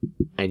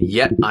 And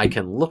yet I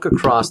can look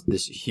across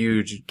this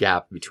huge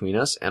gap between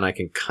us, and I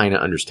can kind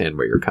of understand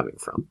where you're coming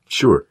from.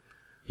 Sure.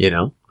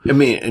 I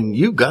mean, and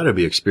you've got to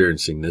be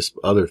experiencing this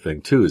other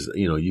thing too, is,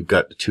 you've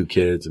got the two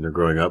kids and they're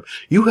growing up.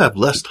 You have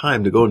less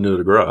time to go into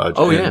the garage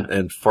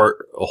and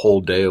fart a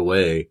whole day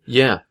away.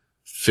 Yeah.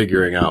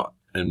 Figuring out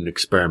and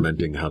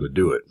experimenting how to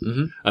do it.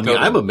 Mm-hmm. I mean,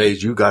 I'm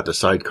amazed you got the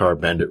sidecar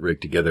bandit rig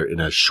together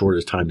in as short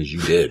a time as you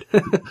did.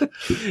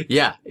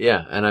 Yeah.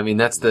 And I mean,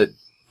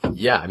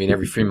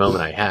 every free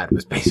moment I had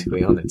was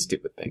basically on that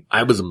stupid thing.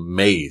 I was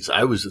amazed.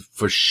 I was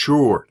for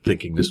sure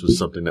thinking this was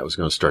something that was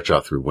going to stretch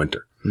out through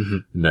winter. Mm-hmm.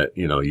 And that,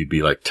 you'd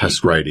be like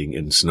test riding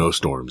in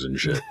snowstorms and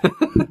shit.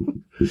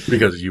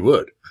 Because you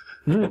would.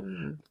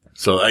 Mm-hmm.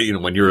 So,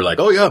 when you were like,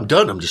 oh yeah, I'm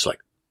done. I'm just like,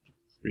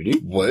 really?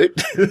 What?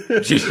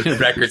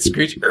 Record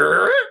screech.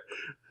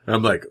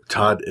 I'm like,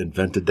 Todd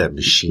invented that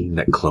machine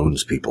that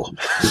clones people.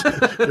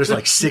 There's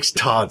like 6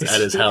 Todds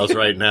at his house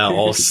right now,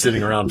 all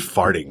sitting around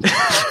farting.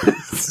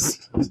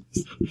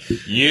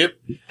 Yep.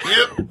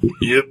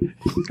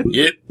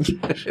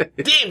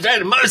 Damn,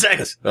 driving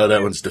motorcycles. Oh,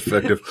 that one's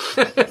defective.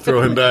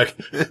 Throw him back.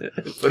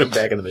 Put him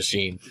back in the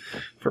machine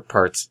for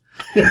parts.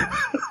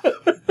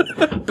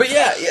 But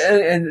yeah,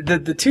 and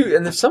the two,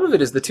 and some of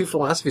it is the two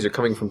philosophies are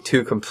coming from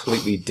two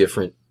completely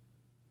different.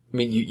 I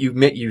mean,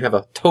 you have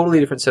a totally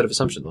different set of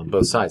assumptions on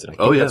both sides, and I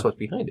think that's what's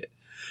behind it.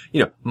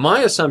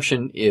 My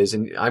assumption is,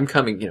 and I'm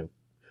coming,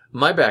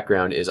 my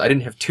background is I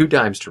didn't have 2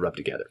 dimes to rub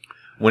together.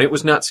 When it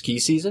was not ski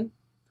season,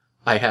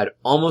 I had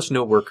almost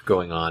no work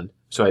going on,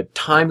 so I had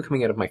time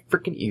coming out of my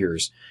freaking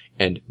ears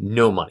and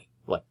no money,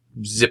 like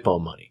Zippo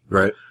money.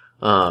 Right.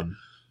 So,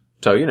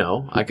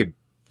 I could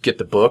get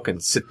the book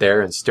and sit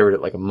there and stare at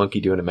it like a monkey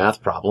doing a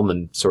math problem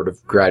and sort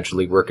of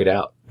gradually work it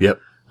out.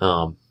 Yep.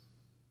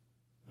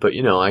 But,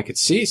 I could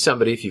see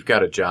somebody, if you've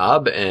got a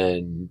job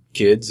and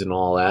kids and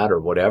all that or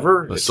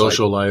whatever. A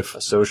social life.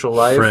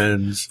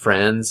 Friends.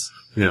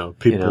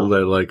 People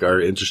that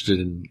are interested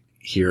in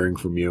hearing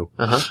from you.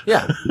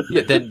 Yeah.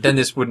 Yeah. Then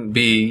this wouldn't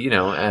be,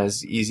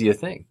 as easy a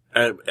thing.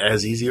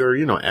 As easy or,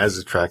 as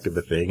attractive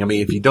a thing. I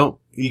mean, if you don't,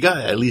 you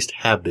gotta at least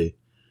have the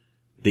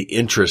the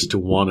interest to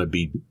want to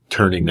be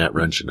turning that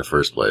wrench in the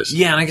first place.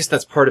 Yeah, and I guess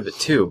that's part of it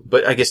too.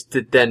 But I guess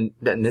then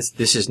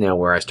this is now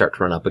where I start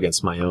to run up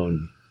against my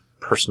own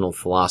personal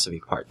philosophy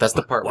part. That's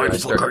the part Why where the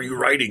fuck are you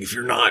writing if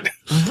you're not?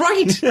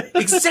 Right!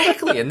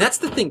 Exactly! And that's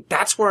the thing.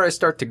 That's where I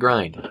start to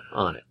grind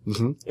on it.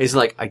 Mm-hmm. It's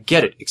like, I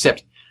get it,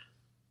 except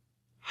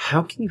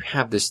how can you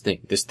have this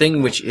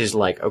thing which is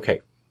like,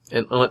 okay,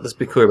 and let's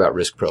be clear about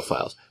risk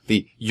profiles.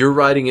 You're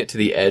riding it to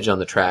the edge on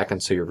the track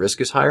and so your risk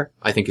is higher,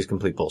 I think is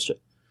complete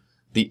bullshit.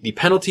 The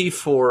penalty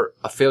for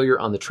a failure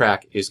on the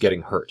track is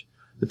getting hurt.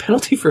 The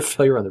penalty for a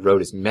failure on the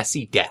road is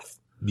messy death.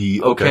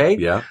 Okay?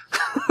 Yeah.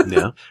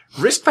 Yeah.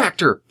 Risk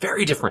factor,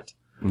 very different.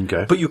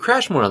 Okay. But you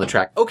crash more on the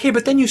track. Okay,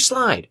 but then you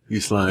slide. You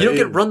don't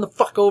get run the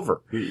fuck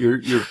over.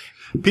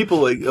 People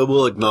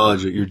will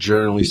acknowledge that you're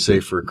generally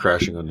safer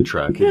crashing on the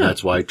track, and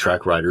that's why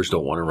track riders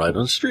don't want to ride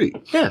on the street.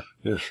 Yeah.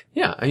 Yeah.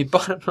 Yeah. I mean,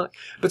 bottom line.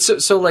 But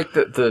so like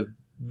the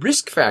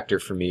risk factor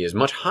for me is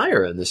much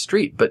higher on the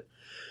street, but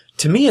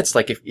to me it's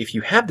like if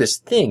you have this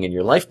thing and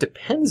your life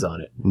depends on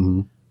it,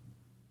 mm-hmm.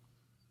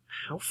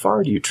 how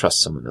far do you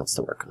trust someone else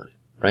to work on it,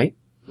 right?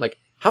 Like,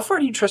 how far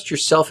do you trust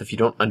yourself if you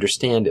don't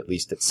understand, at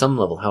least at some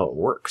level, how it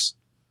works?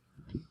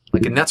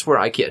 Like, and that's where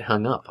I get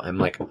hung up. I'm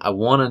like, I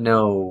want to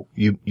know.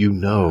 You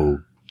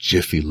know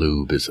Jiffy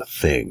Lube is a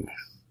thing.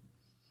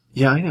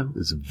 Yeah, I know.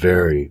 It's a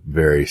very,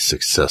 very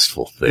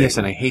successful thing. Yes,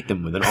 and I hate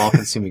them with an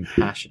all-consuming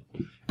passion.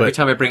 Every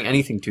time I bring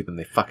anything to them,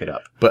 they fuck it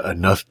up. But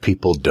enough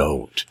people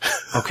don't.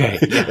 Okay.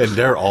 Yeah. And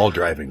they're all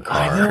driving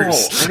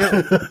cars. I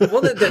know.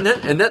 Well,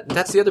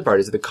 that's the other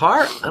part, is the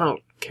car, I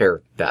don't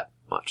care that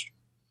much.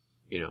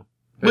 You know?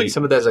 I mean,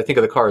 some of that is I think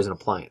of the car as an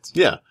appliance.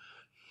 Yeah.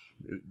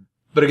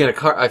 But again,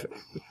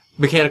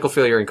 mechanical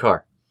failure in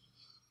car.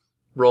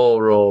 Roll.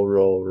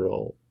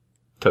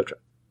 Tow truck.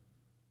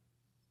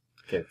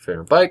 Okay, failure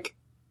on bike.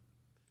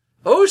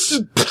 Oh,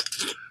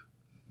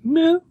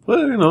 yeah,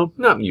 well, you know.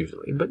 Not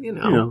usually, but you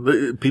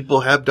know.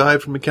 People have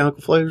died from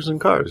mechanical failures in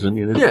cars. And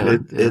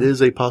it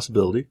is a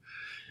possibility.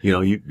 You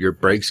know, your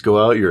brakes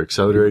go out, your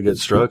accelerator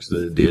gets struck,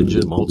 the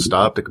engine won't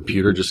stop, the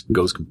computer just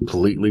goes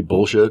completely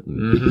bullshit.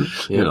 And,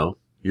 you know,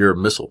 you're a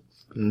missile.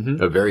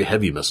 Mm-hmm. A very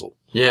heavy missile.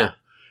 Yeah.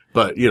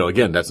 But, you know,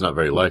 again, that's not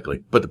very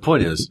likely. But the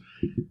point is,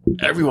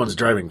 everyone's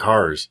driving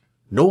cars.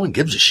 No one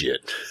gives a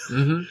shit.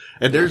 Mm-hmm.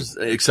 And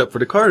except for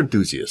the car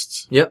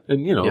enthusiasts. Yep.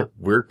 And, you know,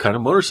 we're kind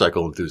of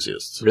motorcycle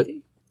enthusiasts.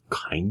 Really?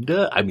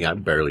 Kinda. I mean, I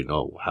barely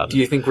know how to. Do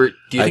you think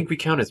we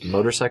count as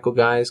motorcycle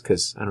guys?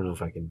 Cause I don't know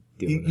if I can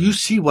deal with that. You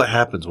see what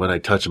happens when I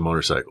touch a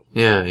motorcycle.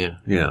 Yeah.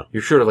 Yeah.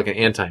 You're sort of like an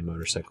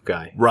anti-motorcycle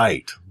guy.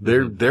 Right.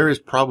 There is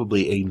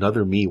probably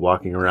another me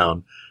walking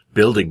around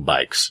building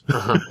bikes.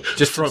 Uh-huh.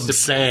 Just from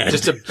sand.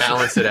 Just to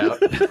balance it out.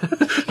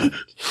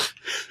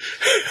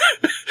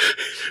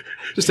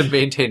 Just to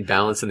maintain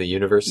balance in the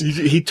universe.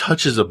 He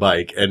touches a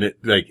bike and it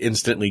like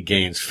instantly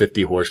gains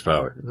 50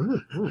 horsepower.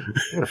 I'm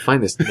gonna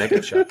find this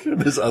Nega Chuck.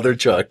 This other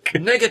Chuck.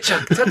 Nega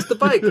Chuck, touch the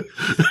bike.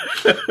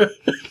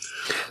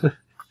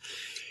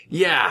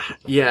 Yeah,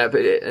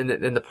 but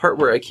and the part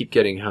where I keep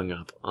getting hung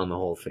up on the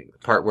whole thing, the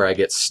part where I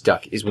get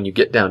stuck is when you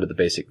get down to the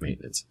basic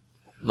maintenance.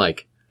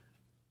 Like,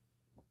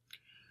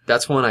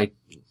 that's when I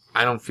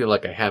don't feel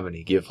like I have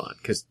any give on.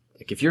 Cause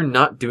like if you're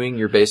not doing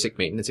your basic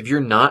maintenance, if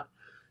you're not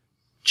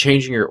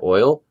changing your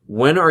oil,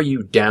 when are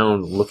you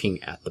down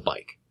looking at the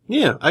bike?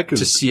 Yeah, I could.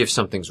 To see if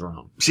something's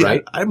wrong, see,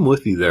 right? I'm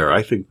with you there.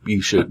 I think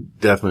you should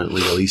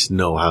definitely at least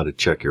know how to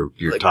check your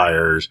like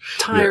tires,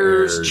 your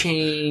airs,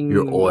 chain,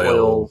 your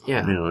oil.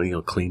 Yeah. You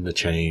know, clean the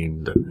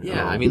chain.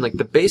 I mean, like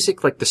the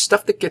basic, like the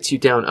stuff that gets you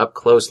down up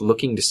close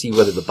looking to see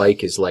whether the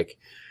bike is like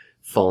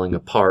falling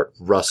apart,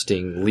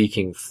 rusting,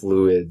 leaking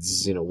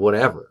fluids, you know,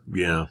 whatever.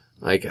 Yeah.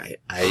 Like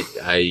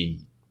I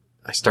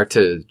start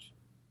to,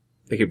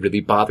 like it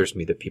really bothers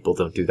me that people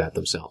don't do that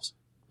themselves.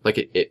 Like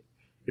it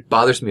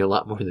bothers me a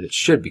lot more than it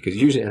should, because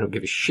usually I don't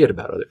give a shit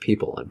about other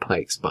people on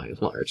bikes by and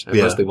large. I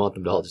mostly want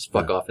them to all just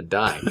fuck off and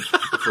die.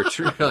 If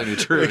we're telling the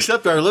truth.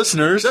 Except our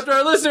listeners.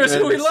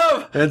 Who we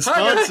love. And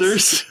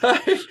sponsors.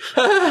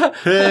 Hi.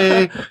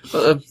 Hey.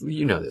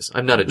 You know this.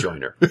 I'm not a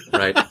joiner,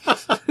 right?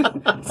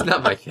 It's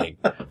not my thing.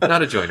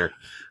 Not a joiner.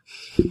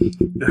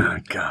 Oh,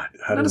 God.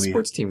 Not a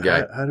sports team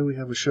guy. How do we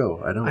have a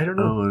show? I don't know. I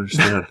don't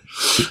understand.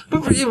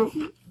 But for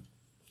you,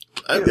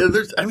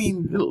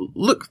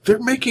 look, they're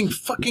making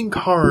fucking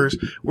cars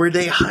where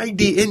they hide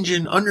the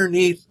engine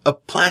underneath a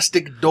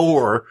plastic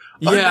door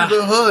under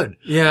the hood.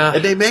 Yeah.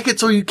 And they make it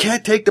so you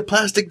can't take the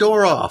plastic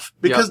door off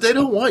because they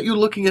don't want you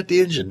looking at the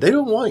engine. They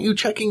don't want you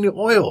checking the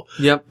oil.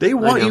 Yep. They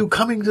want you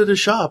coming to the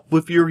shop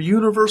with your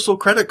universal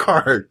credit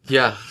card.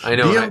 Yeah, I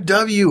know.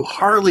 BMW,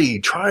 Harley,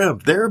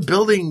 Triumph, they're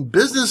building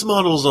business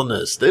models on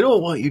this. They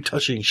don't want you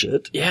touching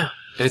shit. Yeah.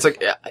 And it's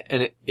like,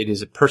 and it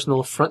is a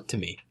personal affront to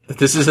me that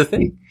this is a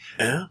thing.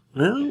 Yeah.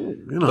 Well,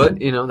 you know.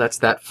 But, you know, that's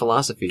that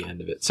philosophy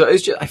end of it. So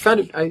it's just, I found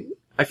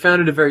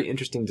it a very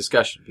interesting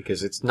discussion,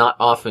 because it's not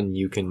often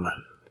you can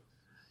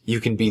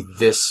be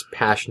this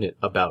passionate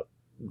about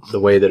the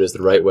way that is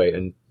the right way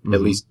and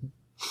at least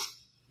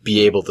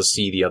be able to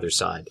see the other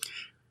side.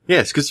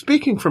 Yes, because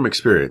speaking from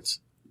experience,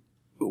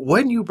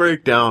 when you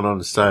break down on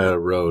the side of the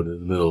road in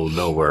the middle of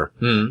nowhere,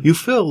 you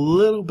feel a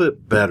little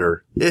bit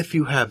better if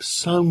you have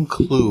some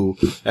clue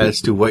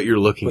as to what you're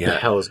looking at. What the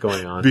hell is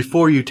going on?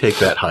 Before you take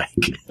that hike.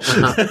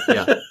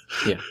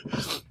 Yeah.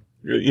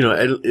 You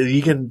know,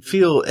 you can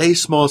feel a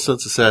small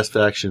sense of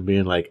satisfaction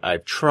being like,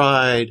 I've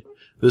tried.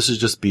 This is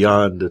just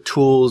beyond the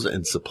tools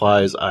and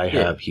supplies I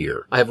have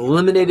here. I have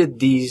eliminated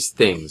these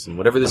things, and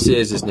whatever this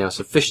is now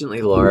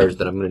sufficiently large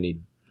that I'm going to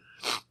need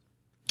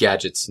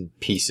gadgets and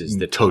pieces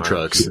that tow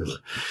trucks.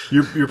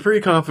 You're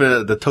pretty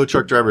confident that the tow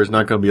truck driver is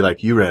not going to be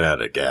like, you ran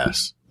out of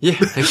gas. Yeah,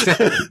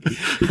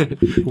 exactly.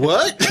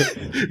 What?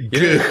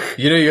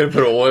 You know you got to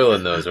put oil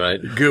in those, right?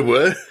 Good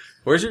what?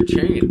 Where's your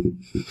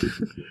chain?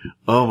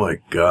 Oh my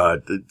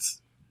God.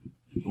 It's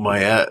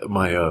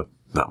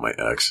not my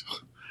ex.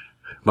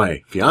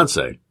 My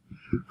fiance,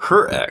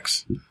 her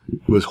ex,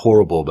 was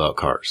horrible about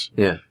cars.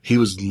 Yeah. He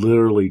was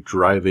literally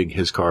driving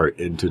his car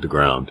into the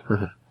ground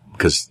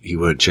because he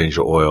wouldn't change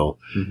the oil.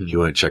 Mm-hmm. He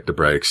wouldn't check the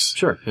brakes.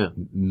 Sure, yeah.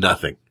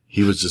 Nothing.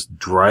 He was just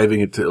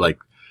driving it to, like,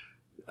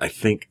 I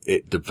think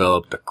it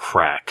developed a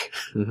crack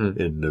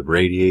in the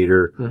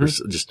radiator.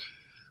 Just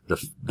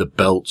the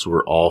belts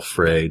were all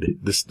frayed.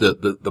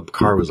 The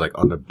car was like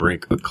on the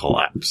brink of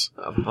collapse.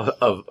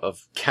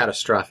 Of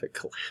catastrophic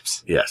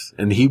collapse. Yes.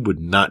 And he would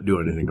not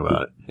do anything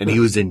about it. And he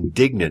was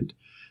indignant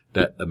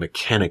that a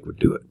mechanic would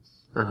do it.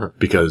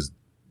 Because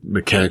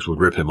mechanics would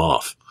rip him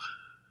off.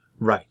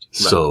 Right.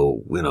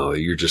 So, you know,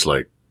 you're just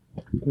like,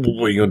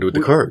 what are you going to do with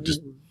the car?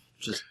 Just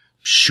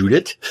shoot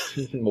it?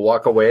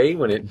 Walk away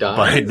when it dies?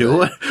 Buy a new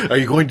one? Are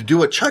you going to do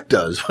what Chuck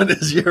does when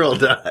his Euro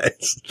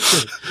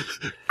dies?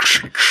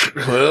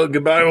 Well,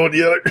 goodbye, old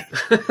Yeller.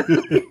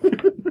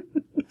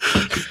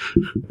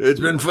 It's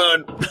been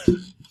fun.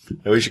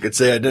 I wish I could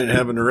say I didn't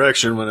have an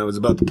erection when I was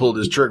about to pull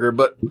this trigger,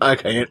 but I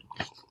can't.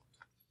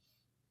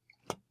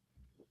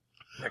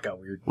 That got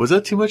weird. Was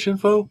that too much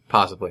info?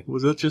 Possibly.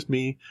 Was that just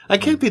me? I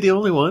can't be the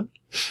only one.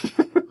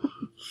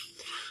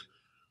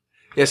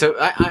 Yeah, so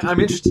I'm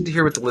interested to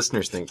hear what the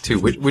listeners think too.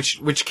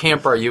 Which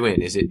camp are you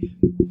in? Is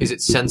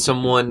it send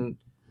someone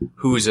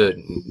who's a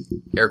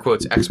air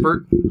quotes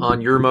expert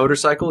on your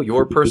motorcycle,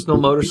 your personal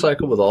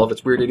motorcycle with all of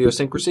its weird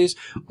idiosyncrasies,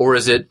 or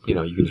is it, you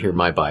know, you can hear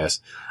my bias,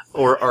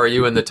 or are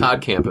you in the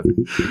Todd camp of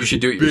you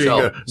should do it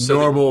yourself? Being a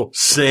normal,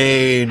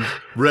 sane,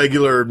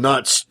 regular,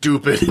 not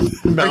stupid,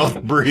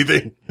 mouth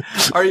breathing.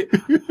 Are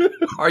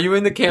you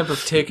in the camp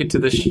of take it to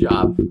the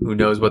shop who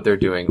knows what they're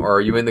doing, or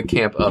are you in the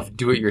camp of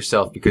do it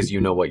yourself because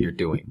you know what you're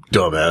doing?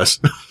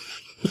 Dumbass.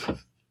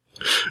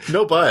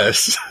 No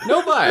bias.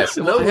 No bias.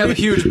 Well, I have a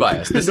huge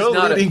bias. This no is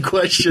not leading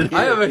question here.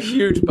 I have a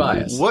huge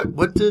bias.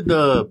 What did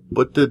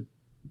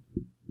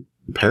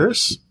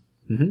Paris?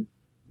 Mm-hmm.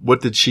 What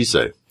did she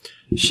say?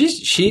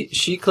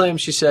 She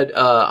claims, she said,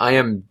 I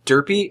am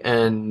derpy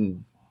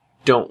and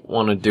don't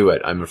want to do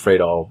it. I'm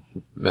afraid I'll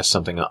mess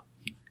something up.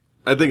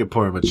 I think it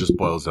pretty much just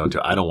boils down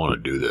to, I don't want to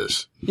do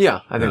this.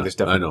 Yeah, I think there's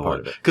definitely part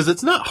of it. Because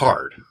it's not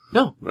hard.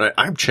 No. Right?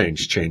 I've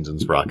changed chains and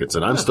sprockets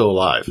and I'm still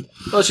alive.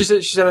 Well, she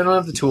said, I don't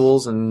have the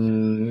tools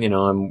and, you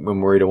know,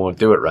 I'm worried I won't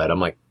do it right. I'm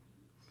like,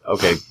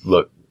 okay,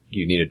 look,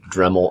 you need a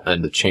Dremel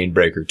and the chain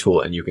breaker tool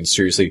and you can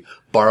seriously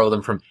borrow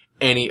them from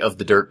any of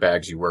the dirt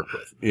bags you work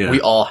with. Yeah. We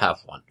all have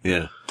one.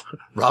 Yeah.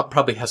 Rob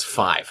probably has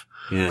 5.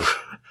 Yeah.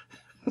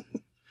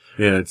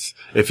 Yeah,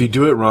 if you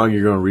do it wrong,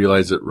 you're going to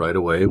realize it right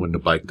away when the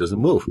bike doesn't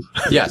move.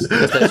 Yes,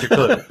 that's your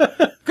clue.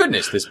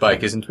 Goodness, this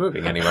bike isn't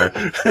moving anywhere.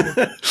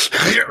 That's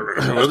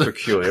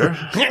peculiar.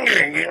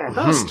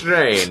 How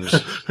strange.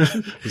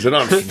 Is it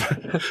on?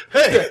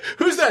 Hey,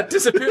 who's that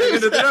disappearing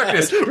into the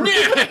darkness?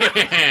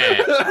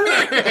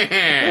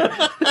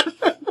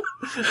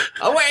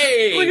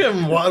 Away! Look at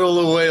him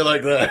waddle away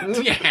like that.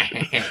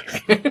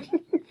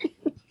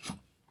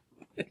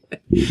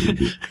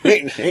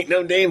 Ain't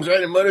no dames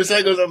riding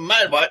motorcycles on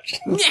my watch.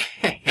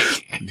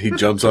 He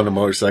jumps on a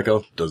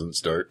motorcycle, doesn't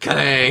start.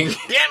 Clang.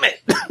 Damn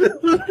it!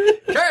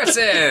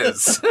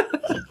 Curses!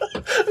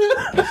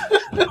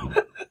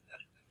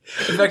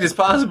 In fact, it's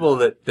possible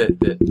that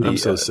I'm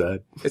so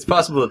sad. It's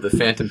possible that the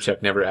Phantom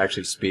Chuck never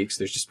actually speaks.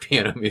 There's just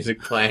piano music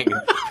playing,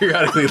 and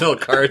periodically little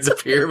cards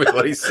appear with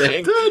what he's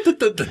saying.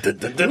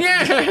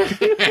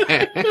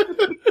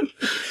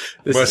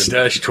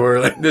 Mustache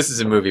twirling. This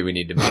is a movie we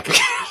need to make.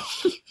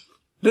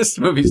 This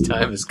movie's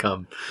time has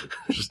come.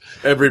 Just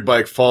every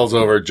bike falls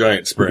over a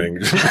giant spring.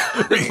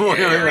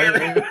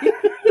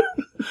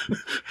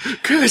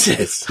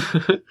 Curses!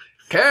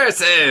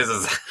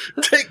 Curses!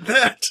 Take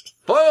that!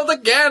 Foiled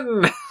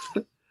again!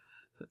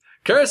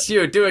 Curse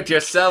you,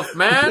 do-it-yourself,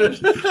 man!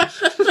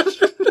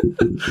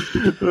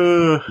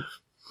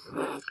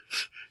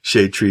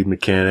 Shade tree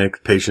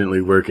mechanic,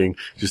 patiently working.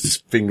 Just his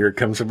finger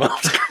comes from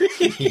off screen.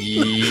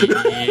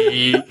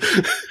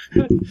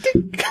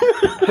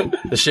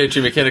 The shade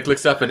tree mechanic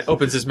looks up and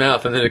opens his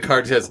mouth, and then a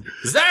card says,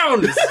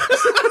 Zounds!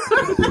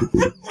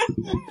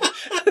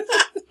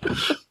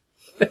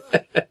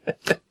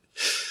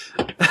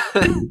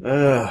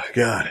 Oh,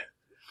 God.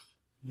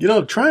 You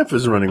know, Triumph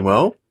is running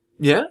well.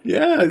 Yeah?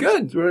 Yeah,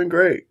 good. It's running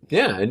great.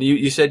 Yeah, and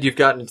you said you've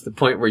gotten to the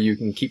point where you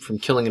can keep from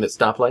killing it at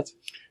stoplights?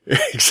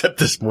 Except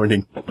this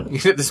morning.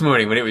 Except this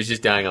morning when it was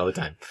just dying all the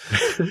time.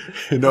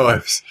 No, I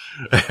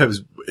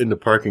was in the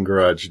parking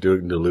garage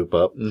doing the loop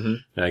up, and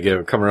I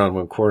come around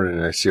one corner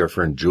and I see our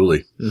friend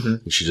Julie,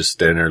 and she's just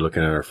standing there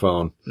looking at her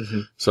phone.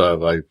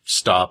 So I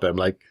stop and I'm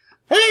like,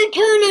 "Hey,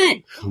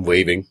 Julie!" I'm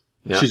waving.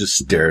 Yeah. She just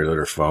stared at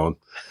her phone.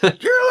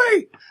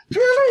 Julie!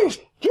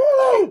 Julie!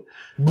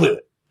 Julie!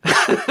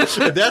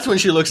 That's when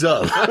she looks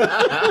up.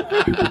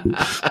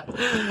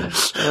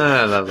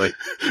 Lovely.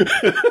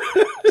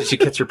 Did she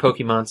catch her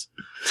Pokemons?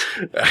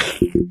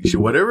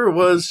 Whatever it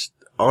was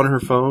on her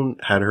phone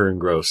had her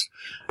engrossed.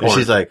 Porn. And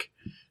she's like,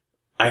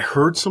 I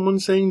heard someone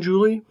saying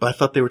Julie, but I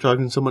thought they were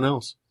talking to someone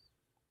else.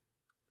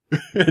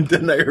 And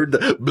then I heard the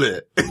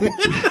bleh.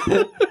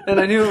 And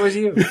I knew it was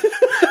you.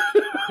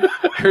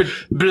 I heard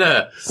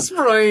bleh,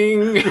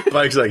 spring.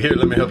 Mike's like, here,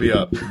 let me help you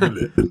up.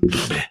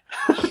 Bleh.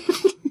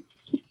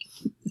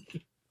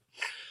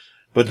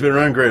 But it's been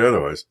running great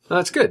otherwise. Oh,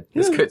 that's good.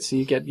 That's good. So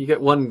you get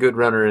one good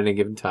runner at any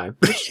given time,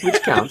 which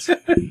counts.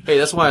 Hey,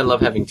 that's why I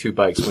love having two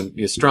bikes. When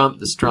the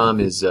Strom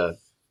is,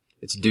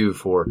 it's due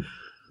for,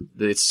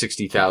 it's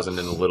 60,000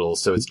 and a little,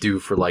 so it's due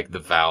for like the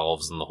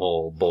valves and the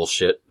whole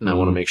bullshit. And I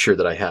want to make sure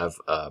that I have,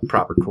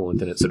 proper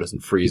coolant in it so it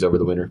doesn't freeze over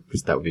the winter,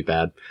 because that would be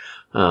bad.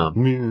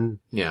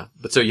 Yeah.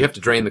 But so you have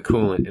to drain the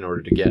coolant in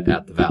order to get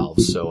at the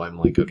valves. So I'm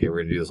like, okay, we're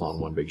going to do this all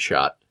in one big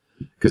shot.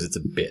 Because it's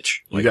a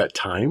bitch. You got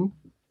time?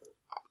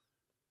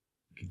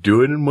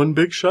 Do it in one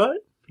big shot?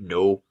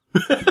 No.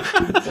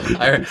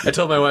 I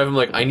told my wife, I'm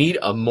like, I need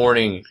a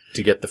morning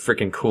to get the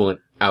freaking coolant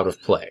out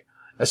of play.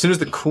 As soon as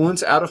the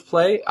coolant's out of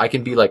play, I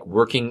can be like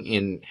working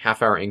in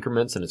half-hour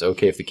increments and it's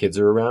okay if the kids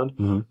are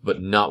around,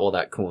 but not while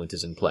that coolant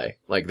is in play.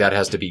 Like, that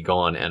has to be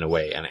gone and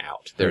away and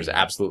out. There's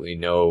absolutely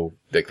no,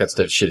 like,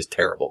 that shit is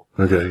terrible.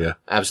 Okay, yeah.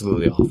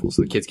 Absolutely awful.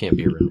 So the kids can't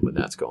be around when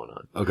that's going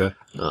on. Okay.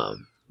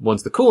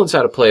 Once the coolant's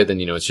out of play,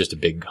 then, it's just a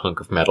big hunk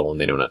of metal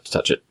and they don't have to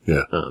touch it.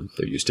 Yeah.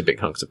 They're used to big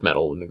hunks of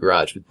metal in the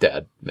garage with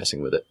Dad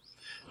messing with it.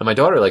 And my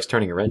daughter likes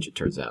turning a wrench, it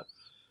turns out.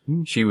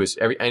 She was,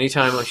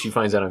 anytime like she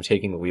finds out I'm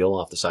taking the wheel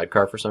off the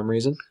sidecar for some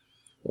reason,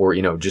 or,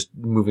 just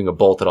moving a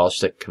bolt at all,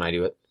 she's like, can I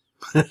do it?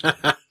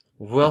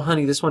 Well,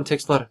 honey, this one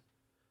takes a lot of,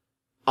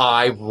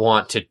 I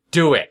want to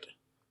do it.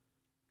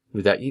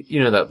 With that,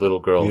 that little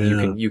girl,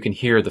 you can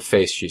hear the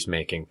face she's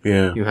making.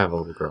 Yeah. You have a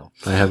little girl.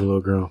 I have a little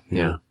girl.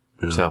 Yeah.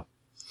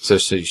 So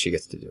she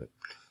gets to do it.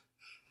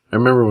 I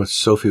remember when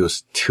Sophie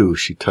was 2,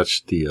 she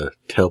touched the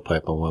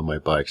tailpipe on one of my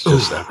bikes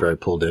just after I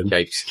pulled in.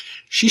 Yikes.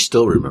 She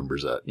still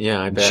remembers that.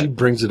 Yeah, I bet. She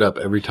brings it up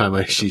every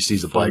time she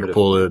sees a bike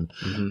pull in.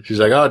 She's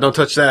like, oh, don't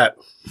touch that.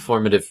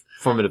 Formative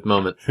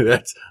moment.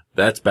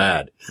 That's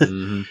bad.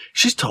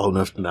 She's tall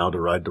enough now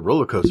to ride the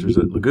roller coasters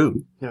at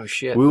Lagoon. No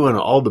shit. We went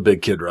on all the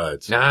big kid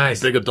rides.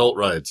 Nice. Big adult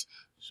rides.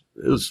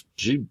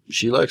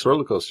 She likes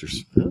roller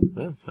coasters.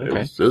 Oh,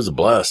 okay. It was a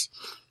blast.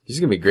 She's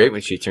gonna be great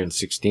when she turns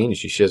 16 and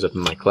she shows up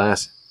in my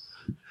class.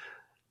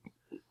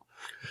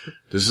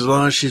 Just as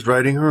long as she's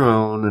riding her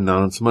own and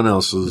not on someone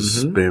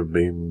else's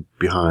being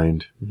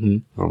behind.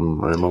 I'm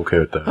okay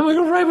with that. I'm gonna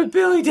go ride with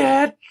Billy,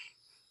 Dad.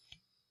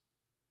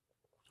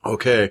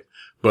 Okay,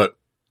 but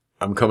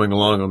I'm coming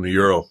along on the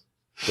Euro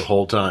the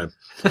whole time.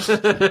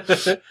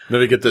 Let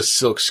me get this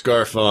silk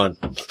scarf on.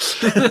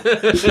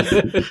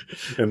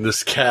 And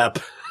this cap.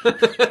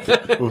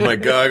 With my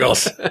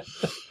goggles.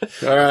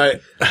 All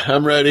right,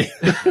 I'm ready.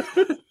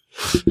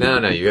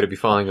 No, you gotta be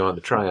following him on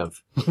the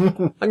Triumph.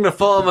 I'm gonna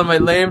follow him on my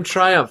lame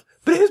Triumph,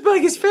 but his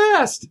bike is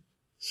fast.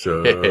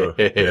 So,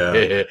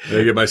 yeah. Let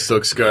me get my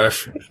silk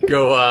scarf.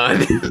 Go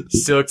on.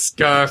 Silk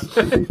scarf.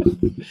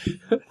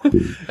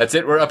 That's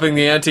it, we're upping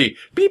the ante.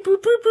 Beep,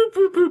 boop, boop, boop,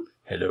 boop, boop.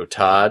 Hello,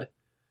 Todd.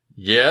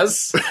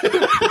 Yes?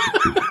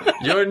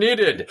 You're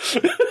needed.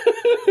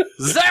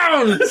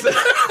 Zounds!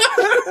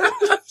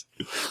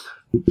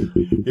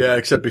 Yeah,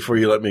 except before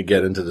you let me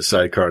get into the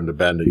sidecar and the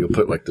bend, you'll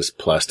put like this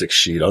plastic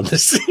sheet on the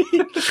seat.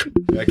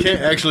 I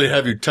can't actually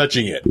have you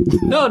touching it.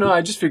 No,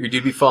 I just figured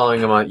you'd be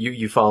following him on,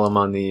 you follow him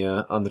on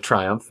the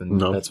Triumph, and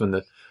that's when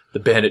the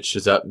bandit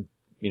shows up, and,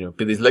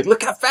 Billy's like,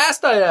 look how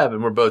fast I am,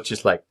 and we're both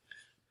just like,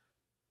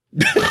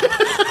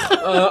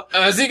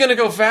 is he gonna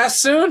go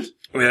fast soon?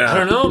 Yeah. I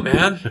don't know,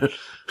 man.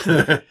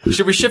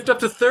 Should we shift up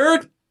to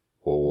third?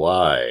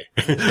 Why?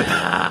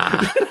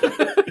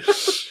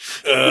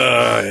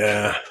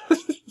 Yeah.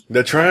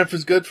 The Triumph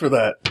is good for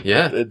that.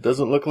 Yeah. It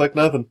doesn't look like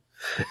nothing.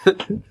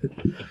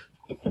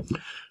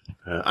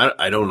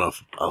 I don't know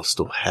if I'll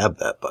still have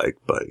that bike,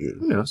 but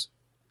who knows?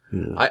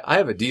 Yeah. I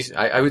have a decent,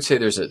 I would say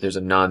there's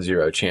a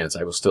non-zero chance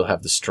I will still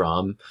have the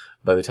Strom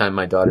by the time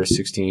my daughter's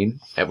 16,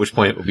 at which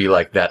point it will be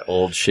like that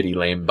old shitty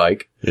lame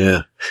bike.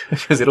 Yeah.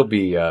 Because it'll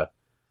be like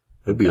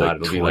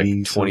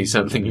 20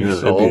 something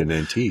years old. old. It'll be an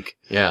antique.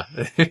 Yeah.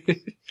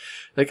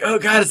 Like, oh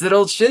god, it's that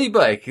old shitty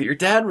bike that your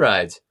dad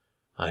rides.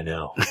 I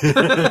know.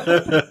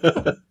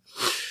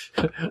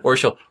 Or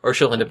she'll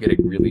end up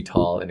getting really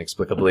tall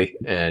inexplicably,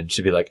 and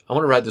she'll be like, I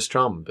want to ride the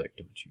Strom. I'll be like,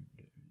 don't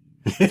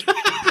you?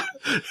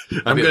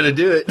 I'm going to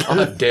do it. I'll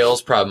have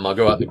Dale's problem. I'll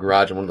go out in the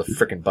garage and one of the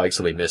frickin' bikes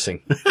will be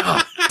missing.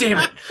 Oh, damn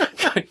it.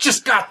 I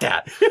just got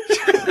that.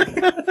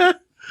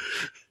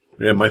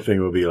 Yeah, my thing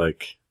will be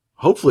like,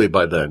 hopefully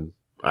by then,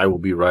 I will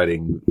be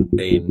riding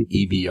an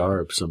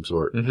EBR of some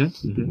sort.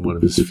 One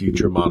of his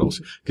future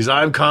models. Because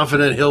I'm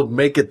confident he'll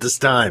make it this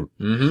time.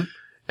 And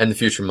the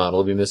future model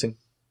will be missing.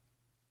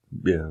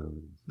 Yeah.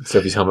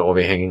 Sophie's helmet will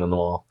be hanging on the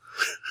wall.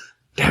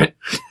 Damn it.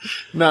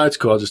 No, it's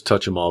cool. I'll just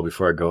touch them all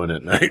before I go in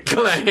at night.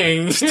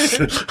 Clang!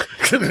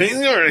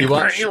 You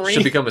watch,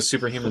 she'll become a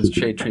superhuman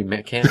shade tree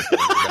mechanic.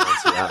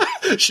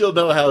 She'll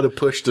know how to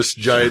push this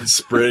giant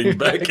spring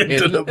back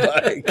into the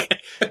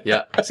bike.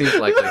 Yeah, seems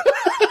likely.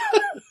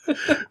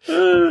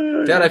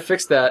 Dad, I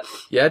fixed that.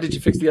 Yeah, did you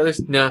fix the others?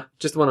 Nah,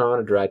 just the one I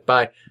wanted to ride.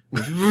 Bye.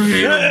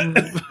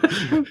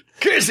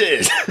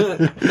 Kisses!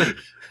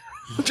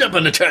 Jump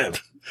on the tramp.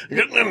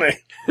 Get with me.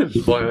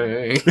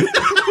 Boing.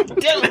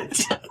 Damn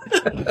it.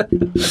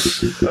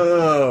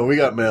 Oh, we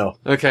got mail.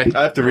 Okay.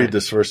 I have to read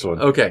this first one.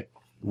 Okay.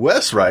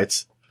 Wes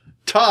writes,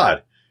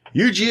 Todd,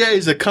 UGA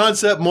is a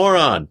concept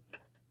moron.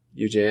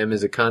 UJM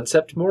is a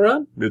concept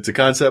moron? It's a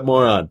concept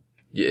moron.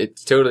 Yeah,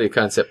 it's totally a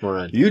concept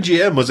moron.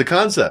 UGM was a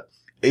concept.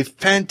 A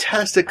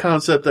fantastic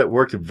concept that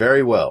worked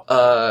very well.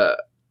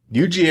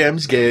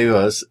 UGMs gave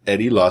us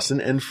Eddie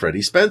Lawson and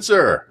Freddie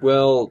Spencer.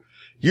 Well,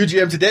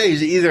 UGM today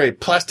is either a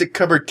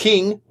plastic-covered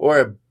king or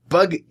a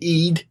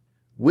bug-eyed,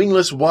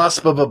 wingless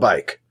wasp of a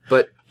bike.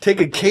 but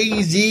Take a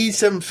KZ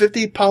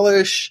 750,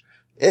 polish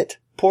it,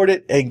 port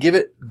it, and give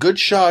it good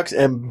shocks,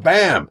 and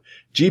bam!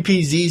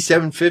 GPZ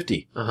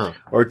 750.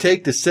 Or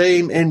take the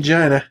same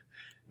Engina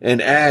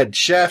and add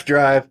shaft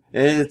drive,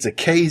 and it's a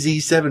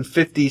KZ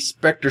 750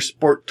 Spectre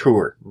Sport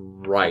Tour.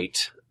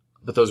 right.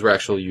 But those were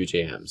actual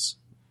UJMs.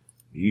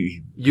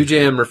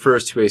 UJM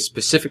refers to a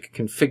specific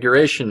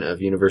configuration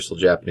of Universal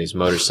Japanese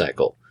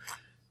Motorcycle,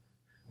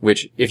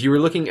 which, if you were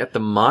looking at the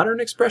modern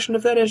expression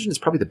of that engine, it's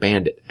probably the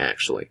Bandit,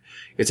 actually.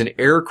 It's an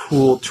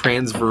air-cooled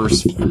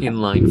transverse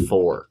inline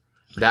 4.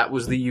 That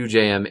was the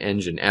UJM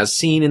engine, as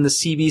seen in the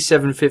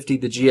CB750,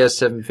 the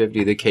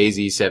GS750, the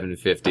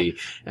KZ750,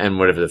 and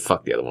whatever the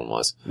fuck the other one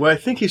was. What I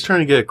think he's trying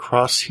to get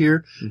across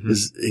here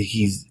is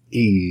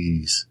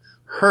he's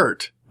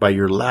hurt by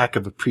your lack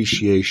of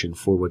appreciation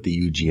for what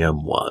the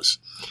UGM was.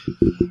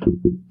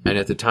 And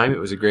at the time, it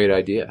was a great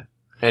idea.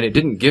 And it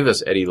didn't give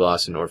us Eddie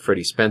Lawson or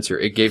Freddie Spencer.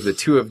 It gave the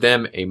two of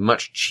them a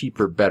much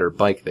cheaper, better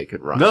bike they could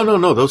ride. No.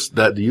 The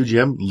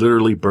UGM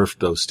literally birthed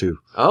those two.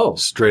 Oh.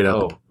 Straight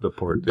up the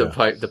port. The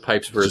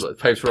pipes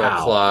were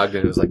all clogged,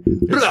 and it was like,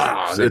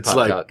 it's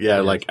like,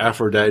 like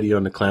Aphrodite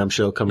on the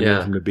clamshell coming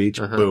in from the beach.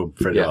 Boom.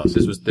 Freddie Lawson.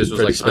 This was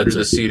Freddie like Spencer. under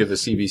the seat of a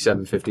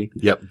CB750.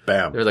 Yep.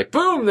 Bam. They were like,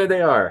 boom, there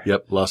they are.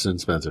 Yep. Lawson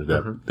and Spencer.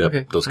 Yep.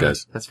 Okay. Those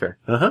guys. That's fair.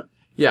 Uh-huh.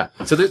 Yeah.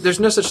 So there's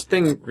no such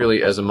thing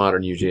really as a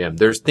modern UGM.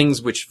 There's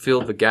things which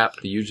fill the gap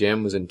the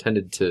UGM was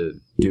intended to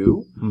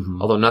do,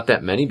 although not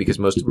that many because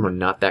most of them are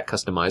not that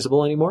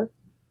customizable anymore.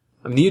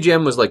 I mean, the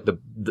UGM was like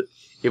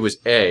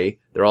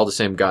they're all the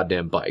same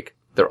goddamn bike.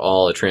 They're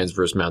all a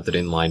transverse mounted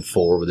inline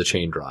 4 with a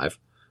chain drive,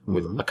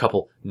 with a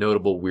couple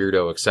notable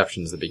weirdo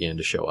exceptions that began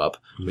to show up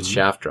with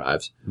shaft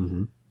drives.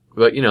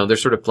 But, they're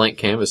sort of blank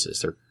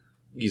canvases. They're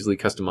easily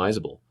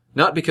customizable.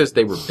 Not because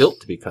they were built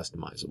to be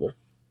customizable,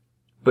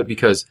 but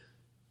because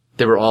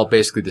they were all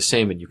basically the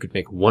same, and you could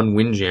make one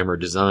windjammer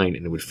design,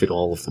 and it would fit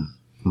all of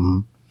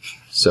them.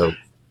 So,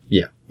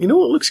 yeah. You know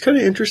what looks kind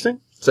of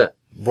interesting? What's that?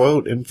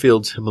 Royal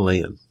Enfield's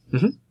Himalayan.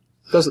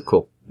 Does look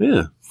cool.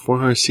 Yeah.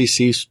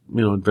 400cc,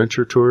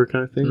 adventure tour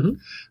kind of thing.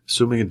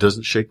 Assuming it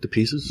doesn't shake to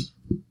pieces.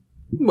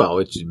 Well,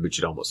 which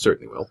it almost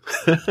certainly will.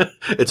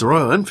 It's a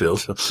Royal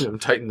Enfield. So.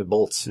 Tighten the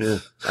bolts. Yeah.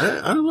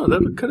 I don't know.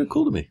 That looked kind of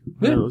cool to me.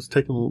 Yeah. I was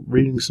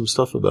reading some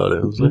stuff about it.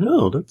 I was like,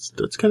 oh,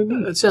 that's kind of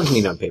neat. It sounds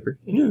neat on paper.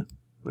 Yeah.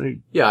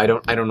 Yeah, I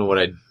don't know what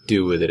I'd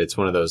do with it. It's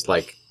one of those,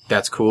 like,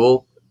 that's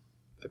cool.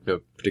 I have no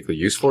particular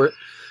use for it.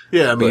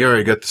 Yeah, you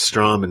already got the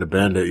Strom and the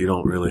Bandit. You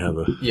don't really have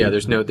a... Yeah,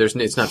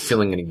 it's not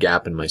filling any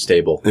gap in my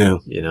stable. Yeah.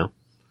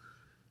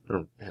 I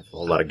don't have a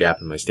whole lot of gap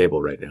in my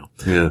stable right now.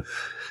 Yeah.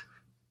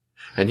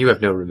 And you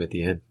have no room at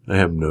the end. I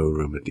have no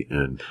room at the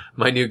end.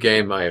 My new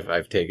game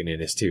I've taken in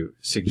is to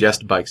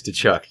suggest bikes to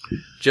Chuck,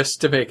 just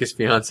to make his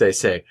fiancée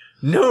say,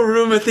 no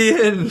room at the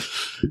end!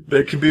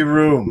 There could be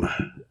room.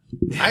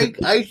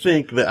 I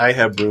think that I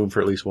have room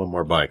for at least one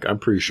more bike. I'm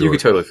pretty sure. You could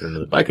totally fit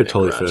another bike. I could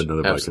totally fit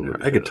another bike in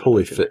there. I could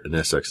totally fit an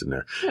SX in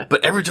there. Yeah.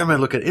 But every time I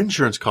look at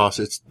insurance costs,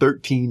 it's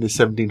 $1,300 to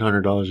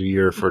 $1,700 a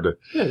year for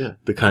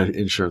the kind of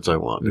insurance I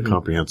want, the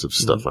comprehensive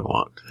stuff I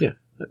want. Yeah.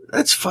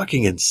 That's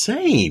fucking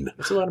insane.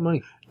 That's a lot of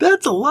money.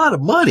 That's a lot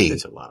of money.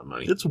 It's a lot of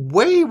money. It's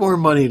way more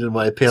money than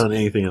what I pay on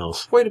anything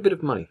else. Quite a bit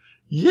of money.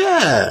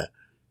 Yeah.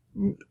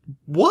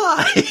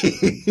 Why?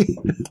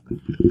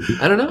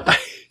 I don't know.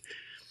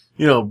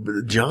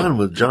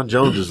 John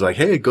Jones was like,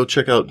 hey, go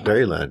check out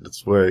Dairyland.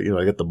 That's where,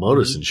 I got the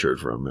motors insured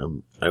from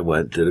him. I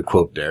went, did a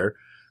quote there.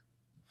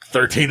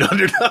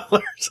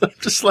 $1,300. I'm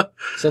just like,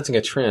 Sensing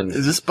a trend.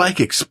 Does this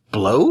bike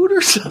explode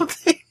or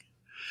something?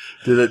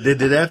 Did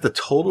they have to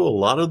total a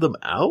lot of them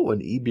out when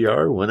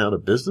EBR went out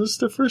of business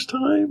the first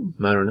time?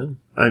 I don't know.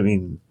 I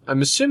mean,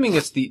 I'm assuming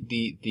it's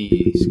the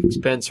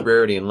expense,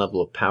 rarity, and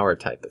level of power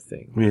type of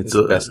thing. I mean, it's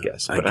the best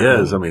guess. I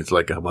guess. I mean, it's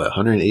like, what,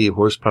 180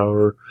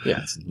 horsepower?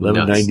 Yeah, it's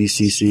 1190 nuts.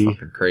 cc. It's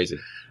fucking crazy.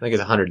 I think it's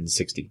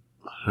 160.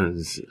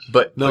 160.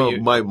 But no,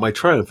 my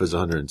Triumph is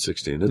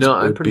 160. No,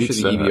 I'm pretty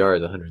sure the EBR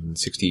is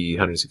 160,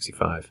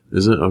 165.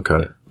 Is it? Okay.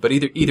 Yeah. But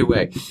either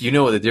way, you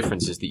know the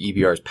difference is the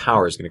EBR's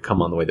power is going to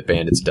come on the way the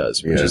Bandits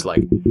does, which is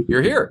like,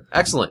 you're here.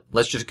 Excellent.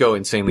 Let's just go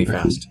insanely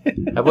fast.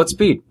 At what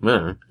speed?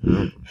 Man,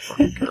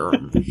 fucking care.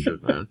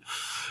 Shit, man.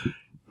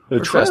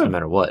 The fast no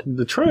matter what.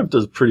 The Triumph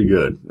does pretty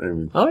good. I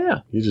mean, oh,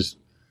 yeah. You just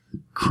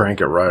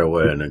crank it right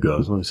away and it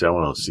goes. Let me see. I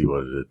want to see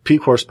what it is.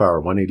 Peak horsepower,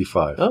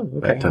 185. Oh,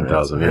 okay. At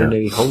 10,000. Right.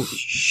 180. Holy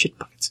shit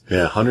buckets.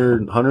 Yeah,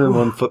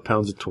 101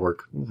 foot-pounds of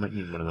torque. Ooh, might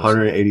need one of those.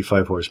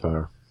 185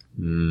 horsepower.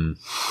 Got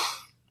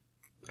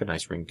a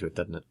nice ring to it,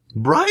 doesn't it?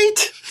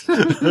 Right?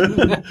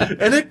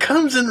 And it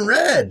comes in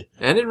red.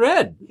 And in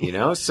red,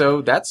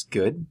 so that's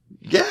good.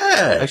 Yeah.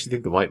 I actually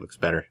think the white looks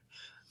better.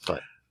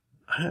 But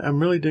I'm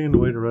really digging the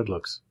way the red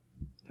looks.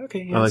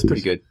 Okay, yeah, that's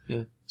pretty good.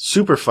 Yeah.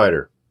 Super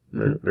Fighter.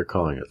 They're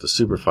calling it the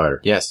Super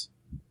Fighter. Yes.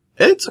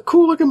 It's a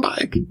cool looking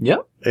bike.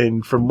 Yep.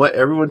 And from what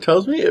everyone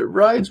tells me, it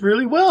rides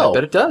really well. I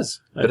bet it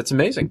does. I bet it's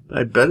amazing.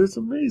 I bet it's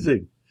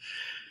amazing.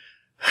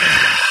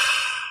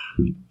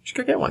 You should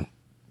go get one.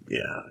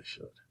 Yeah, I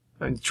should.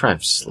 I mean,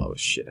 Triumph's slow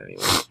as shit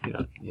anyway.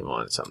 You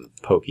want some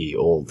pokey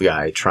old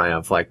guy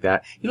Triumph like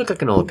that. You look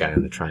like an old guy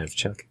on the Triumph,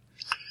 Chuck.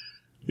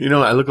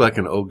 I look like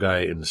an old guy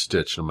in the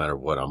Stitch no matter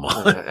what I'm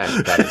on.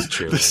 That is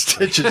true. The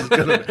Stitch is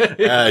going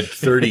to add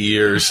 30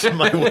 years to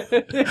my way.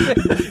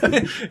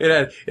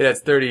 It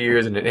has 30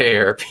 years in an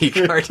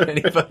AARP card to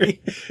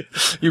anybody.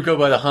 You go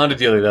by the Honda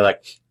dealer, they're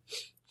like,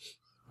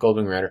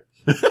 Goldwing Rider.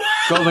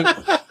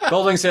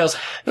 Goldwing sales.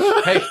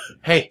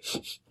 Hey,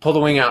 pull the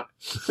wing out.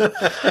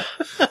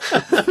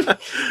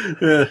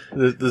 Yeah,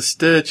 the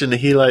Stitch and the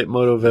Helite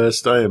Moto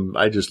Vest,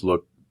 I just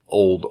look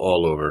old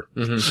all over.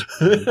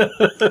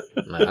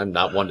 Mm-hmm. I'm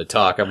not one to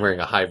talk. I'm wearing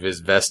a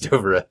high-vis vest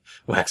over a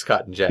wax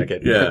cotton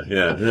jacket. Yeah.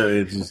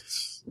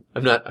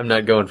 I'm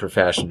not going for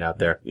fashion out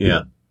there.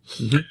 Yeah.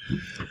 Mm-hmm.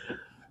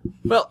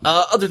 Well,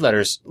 other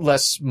letters,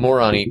 less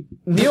morony.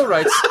 Neil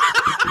writes,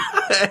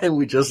 and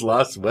we just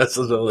lost Wes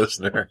as a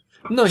listener.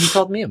 No, he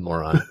called me a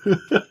moron.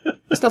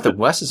 It's not that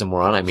Wes is a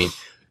moron. I mean,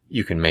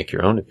 you can make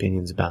your own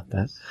opinions about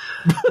that.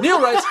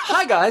 Neil writes,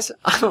 hi guys,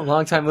 I'm a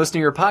long-time listener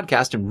to your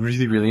podcast and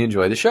really, really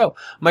enjoy the show.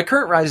 My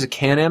current ride is a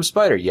Can-Am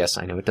Spider. Yes,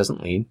 I know it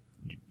doesn't lead.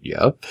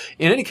 Yep.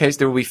 In any case,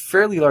 there will be a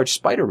fairly large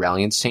Spider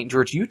rally in St.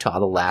 George, Utah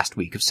the last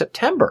week of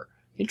September.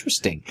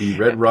 Interesting. The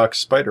Red Rock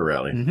Spider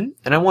Rally. Mm-hmm.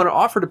 And I want to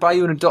offer to buy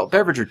you an adult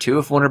beverage or two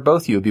if one or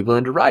both of you would be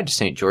willing to ride to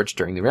St. George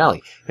during the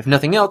rally. If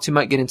nothing else, you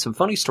might get in some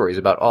funny stories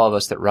about all of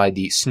us that ride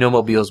the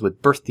snowmobiles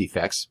with birth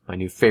defects, my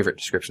new favorite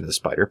description of the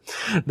Spider.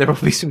 There will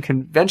be some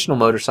conventional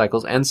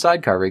motorcycles and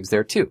sidecar rigs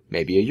there too,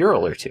 maybe a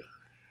Ural or two.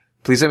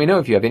 Please let me know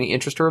if you have any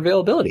interest or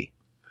availability.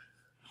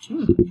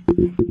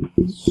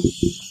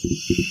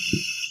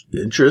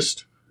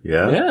 Interest?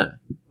 Yeah. Yeah.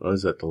 What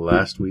is that, the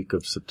last week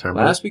of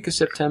September? Last week of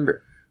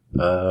September.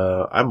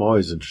 I'm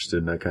always interested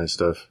in that kind of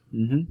stuff.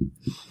 Mm-hmm.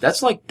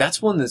 That's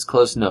one that's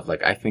close enough.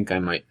 Like, I think I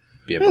might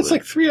be able to. It's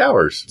like 3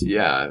 hours.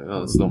 Yeah,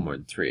 well, it's a little more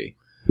than 3.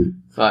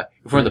 If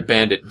we're in the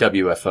Bandit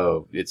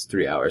WFO, it's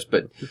 3 hours,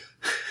 but.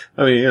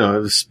 I mean,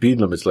 the speed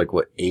limit's like,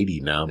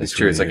 80 now? It's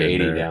true, it's like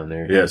 80 down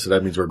there. Yeah, so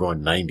that means we're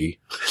going 90.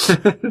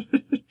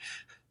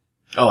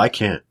 Oh, I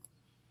can't.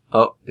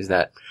 Oh, is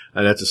that?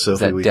 That's a Sophie is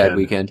that weekend. Dad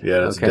weekend?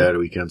 Yeah, that's a Dad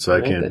weekend, so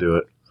I can't do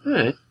it. All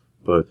right.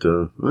 But,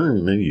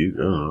 maybe you,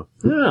 I don't know.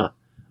 Yeah.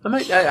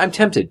 I'm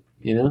tempted,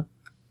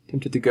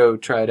 tempted to go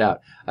try it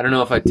out. I don't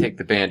know if I'd take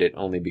the Bandit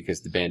only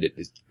because the Bandit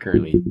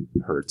currently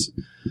hurts.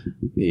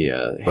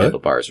 The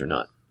handlebars are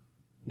not.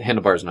 The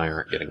handlebars and I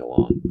aren't getting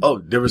along. Oh,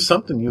 there was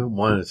something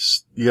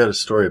you had a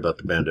story about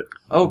the Bandit.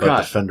 Oh, about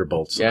God. the fender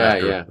bolts.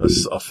 Yeah.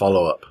 A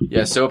follow-up.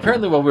 Yeah, so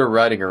apparently while we were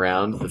riding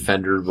around, the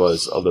fender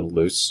was a little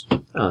loose,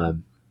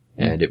 and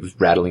it was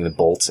rattling the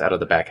bolts out of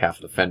the back half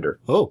of the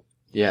fender. Oh.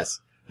 Yes.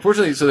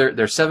 Fortunately, so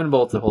there are 7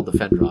 bolts that hold the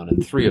fender on,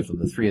 and 3 of them,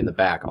 the 3 in the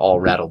back, all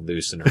rattled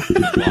loose and are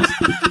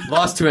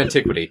lost to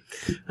antiquity.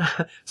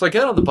 So I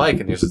get on the bike,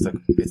 and there's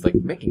it's like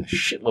making a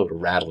shitload of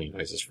rattling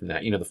noises from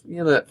that.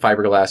 The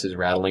fiberglass is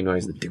rattling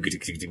noise, the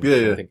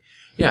thing.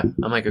 Yeah,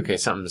 I'm like, okay,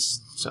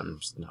 something's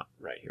not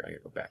right here. I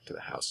gotta go back to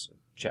the house and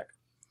check.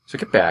 So I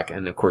get back,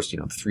 and of course, the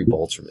 3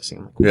 bolts are missing.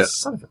 I'm like, well,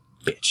 son of a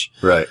bitch.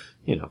 Right.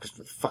 Because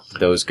where the fuck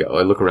did those go?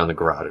 I look around the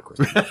garage, of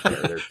course.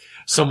 They're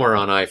somewhere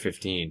on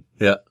I-15.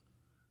 Yeah.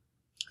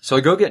 So I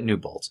go get new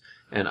bolts,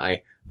 and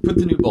I put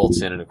the new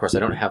bolts in, and of course I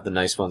don't have the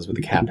nice ones with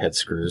the cap head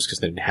screws, because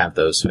they didn't have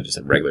those, so I just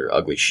had regular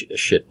ugly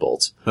shit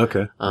bolts.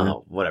 Okay.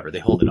 Whatever, they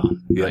hold it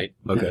on, right?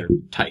 Okay. And they're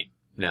tight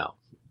now.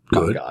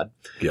 Good. Oh, God.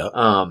 Yeah.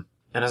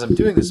 And as I'm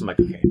doing this, I'm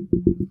like, okay,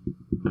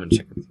 I'm gonna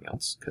check everything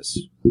else,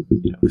 because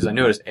I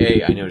noticed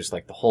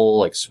like the whole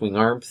like swing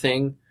arm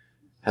thing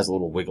has a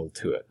little wiggle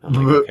to it. I'm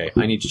like, okay,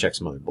 I need to check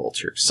some other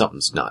bolts here.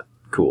 Something's not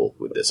cool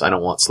with this. I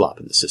don't want slop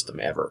in the system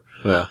ever.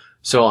 Yeah.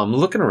 So I'm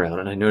looking around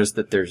and I noticed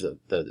that there's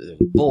the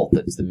bolt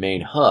that's the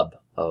main hub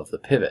of the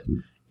pivot,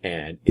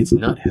 and its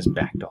nut has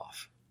backed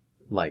off,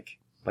 like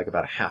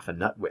about a half a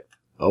nut width.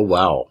 Oh,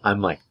 wow.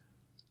 I'm like,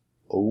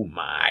 oh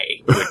my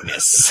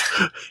goodness.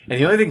 And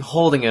the only thing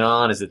holding it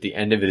on is that the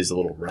end of it is a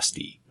little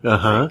rusty.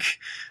 Uh-huh.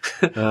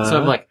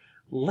 So I'm like,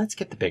 let's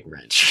get the big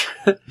wrench.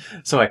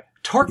 So I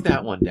torque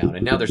that one down,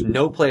 and now there's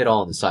no play at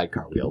all in the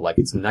sidecar wheel. Like,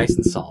 it's nice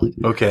and solid.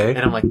 Okay. And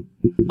I'm like,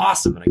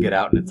 awesome. And I get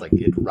out, and it's like,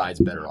 it rides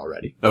better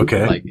already.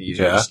 Okay. Like,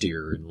 easier to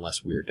steer and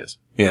less weirdness.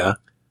 Yeah.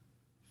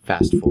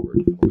 Fast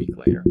forward a week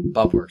later,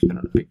 Bubwork's been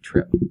on a big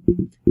trip.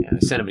 And I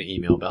sent him an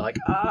email about like,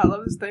 I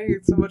love this thing.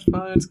 It's so much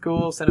fun. It's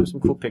cool. Send him some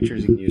cool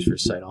pictures you can use for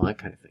his site, all that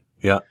kind of thing.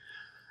 Yeah.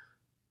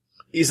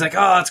 He's like,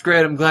 oh, it's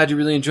great. I'm glad you're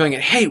really enjoying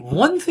it. Hey,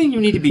 one thing you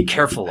need to be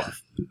careful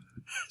of,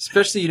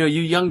 especially, you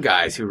young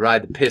guys who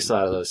ride the piss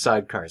out of those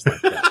sidecars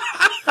like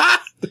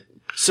that.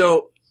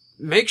 So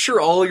make sure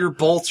all your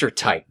bolts are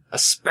tight,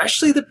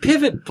 especially the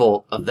pivot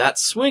bolt of that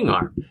swing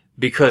arm.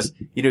 Because,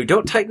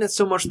 don't tighten it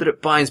so much that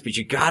it binds, but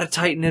you gotta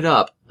tighten it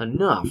up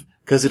enough,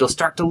 because it'll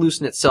start to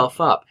loosen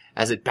itself up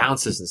as it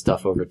bounces and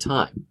stuff over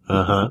time.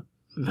 Uh-huh.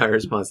 My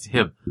response to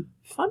him,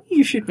 funny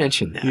you should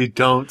mention that. You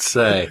don't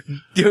say.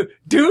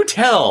 Do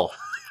tell!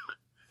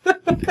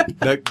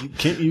 Now,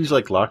 can't you use,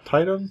 like,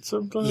 Loctite on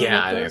something? Yeah,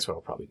 like I think that? that's what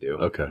I'll probably do.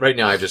 Okay. Right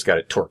now I've just got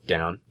it torqued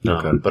down.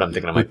 Okay. But I'm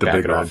thinking I might With the back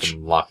big it off wrench.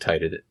 and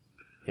Loctited it.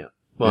 Yeah.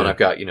 Well, and I've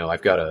got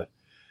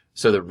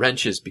so the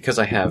wrenches, because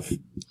I have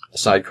a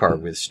sidecar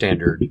with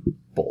standard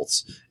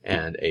bolts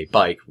and a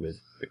bike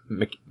with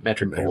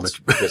metric bolts,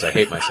 because I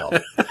hate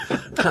myself.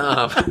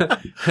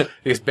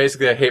 Because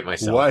basically I hate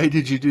myself. Why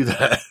did you do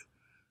that?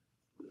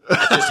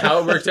 That's just how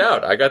it worked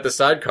out. I got the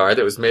sidecar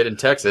that was made in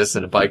Texas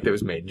and a bike that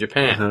was made in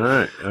Japan. All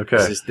right.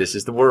 Okay. This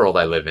is the world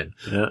I live in.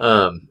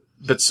 Yeah.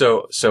 But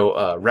so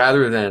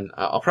rather than,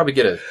 I'll probably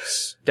get a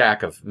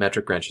stack of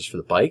metric wrenches for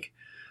the bike.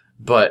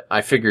 But I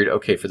figured,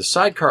 okay, for the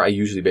sidecar, I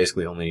usually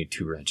basically only need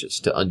 2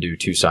 wrenches to undo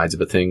 2 sides of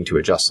a thing to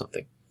adjust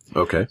something.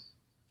 Okay.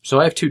 So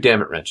I have 2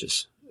 dammit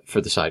wrenches for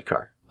the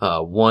sidecar.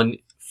 One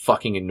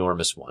fucking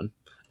enormous one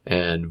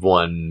and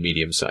one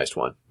medium-sized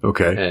one.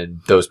 Okay. And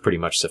those pretty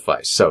much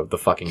suffice. So the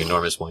fucking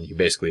enormous one you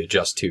basically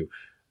adjust to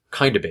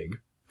kind of big,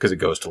 because it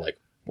goes to like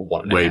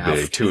 1.5,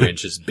 big. 2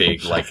 inches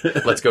big. Like,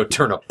 let's go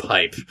turn a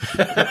pipe.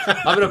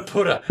 I'm gonna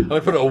put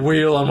a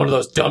wheel on one of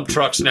those dump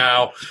trucks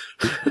now.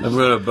 I'm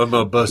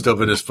gonna bust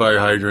open this fire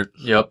hydrant.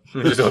 Yep.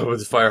 Just with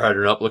the fire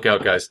hydrant up. Look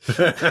out, guys.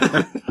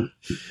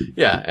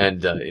 Yeah.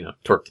 And,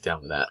 torqued it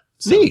down with that.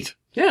 So, Neat.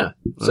 yeah.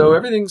 So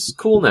everything's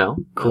cool now.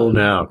 Cool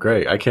now.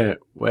 Great. I can't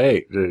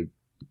wait to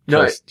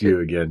trust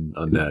you again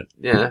on that.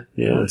 Yeah.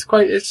 Yeah.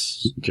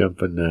 It's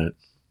Jump on that.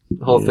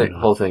 the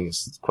whole thing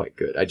is quite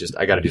good. I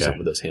gotta do something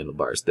with those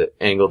handlebars. The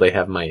angle they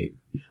have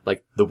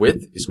the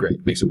width is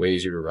great. Makes it way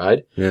easier to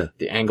ride. Yeah.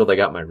 The angle they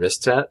got my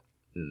wrists at,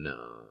 no.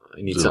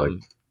 I need So,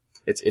 something.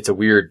 It's a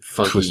weird,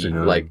 funky, twisting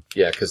on.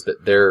 cause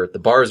the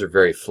bars are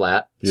very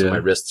flat. So Yeah. my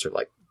wrists are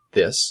like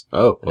this.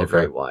 Oh, And they're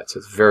very wide. So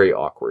it's very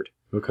awkward.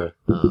 Okay.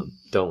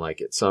 Don't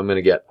like it. So I'm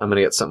gonna get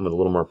something with a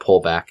little more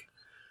pullback.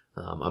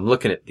 I'm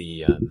looking at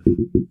the,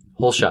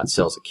 Whole Shot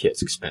sells a kit.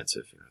 It's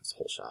expensive. It's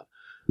Whole Shot.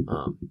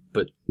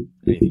 But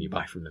anything you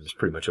buy from them is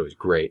pretty much always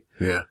great.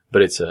 Yeah.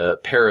 But it's a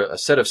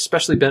set of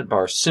specially bent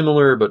bars,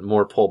 similar but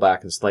more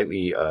pullback and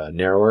slightly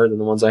narrower than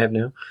the ones I have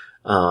now.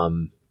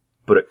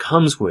 But it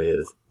comes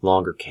with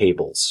longer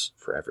cables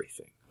for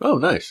everything. Oh,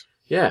 nice.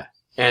 Yeah,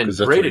 and 'Cause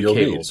that's braided what you'll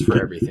cables need.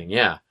 for everything.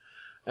 Yeah,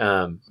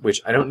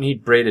 which I don't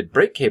need braided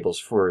brake cables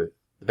for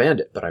the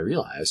Bandit, but I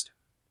realized,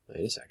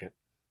 wait a second,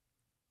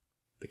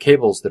 the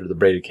cables that are the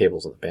braided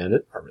cables on the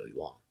Bandit are really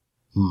long.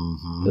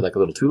 Mm-hmm. They're like a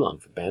little too long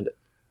for the Bandit.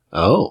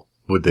 Oh,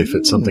 would they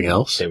fit something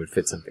else? They would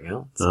fit something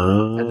else.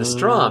 And the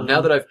Strom, now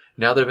that I've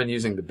been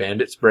using the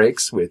Bandit's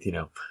brakes with,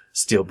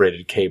 steel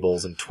braided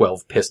cables and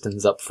 12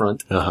 pistons up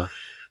front, Uh-huh.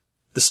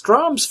 the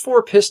Strom's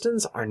 4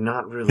 pistons are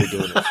not really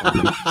doing it for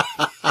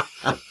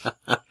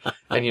me.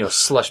 And,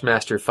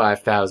 Slushmaster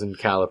 5000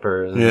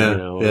 caliper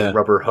and,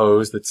 rubber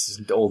hose that's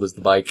as old as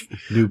the bike.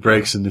 New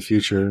brakes in the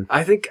future.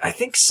 I think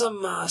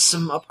some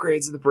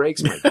upgrades of the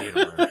brakes might be in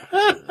order.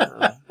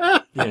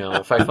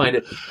 If I find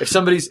it, if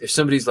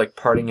somebody's like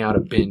parting out a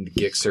binned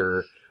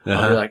Gixxer,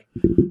 I'll be like,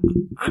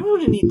 I'm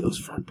going to need those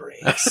front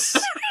brakes.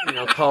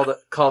 Call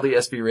the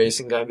SB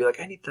Racing guy and be like,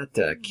 I need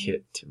that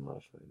kit to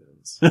modify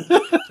those.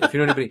 If you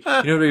know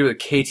anybody with a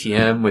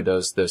KTM with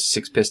those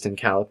 6-piston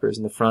calipers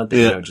in the front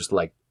that just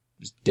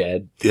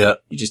dead. Yeah.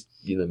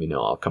 You let me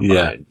know. I'll come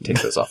by and take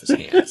those off his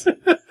hands.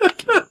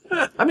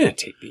 I'm going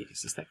to take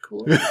these. Is that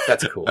cool?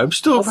 That's cool. I'm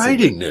still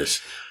riding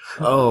this.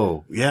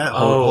 Oh, yeah.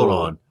 Hold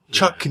on.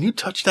 Chuck, can you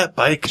touch that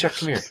bike? Chuck,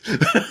 come here.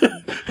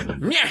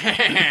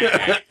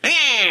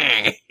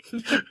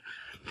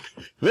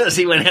 We'll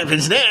see what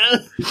happens now.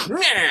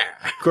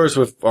 Of course,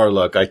 with our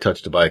luck, I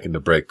touched the bike and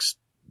the brakes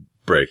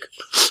break.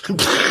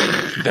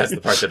 That's the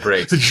part that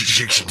breaks.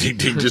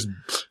 Just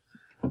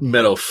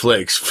metal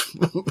flakes.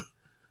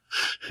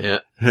 Yeah.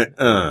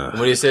 What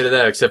do you say to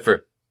that except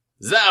for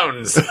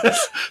Zounds?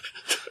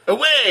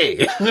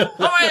 Away!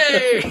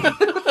 Away!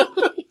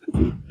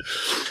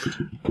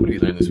 What have you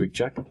learned this week,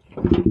 Chuck?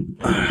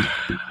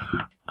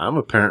 I'm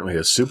apparently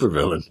a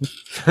supervillain.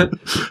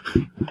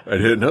 I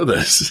didn't know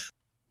this.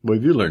 What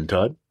have you learned,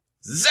 Todd?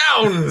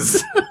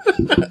 Zounds!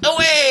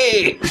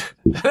 Away!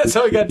 That's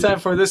all we got time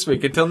for this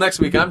week. Until next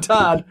week, I'm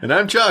Todd. And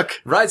I'm Chuck.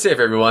 Ride safe,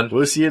 everyone.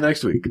 We'll see you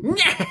next week.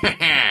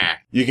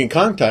 You can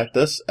contact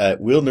us at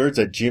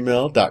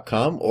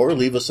wheelnerds@gmail.com or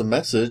leave us a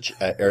message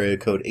at area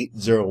code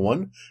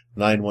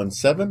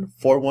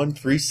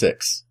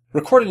 801-917-4136.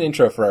 Record an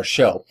intro for our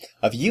show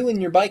of you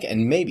and your bike,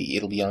 and maybe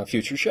it'll be on a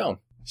future show.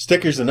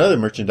 Stickers and other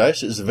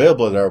merchandise is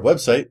available at our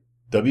website,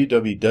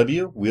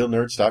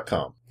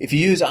 www.wheelnerds.com. If you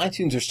use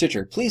iTunes or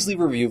Stitcher, please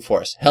leave a review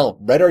for us. Hell,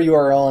 write our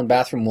URL on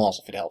bathroom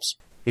walls if it helps.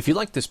 If you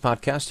like this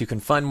podcast, you can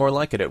find more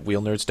like it at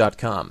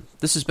wheelnerds.com.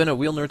 This has been a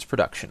Wheel Nerds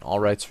production, all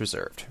rights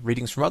reserved.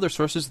 Readings from other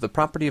sources are the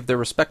property of their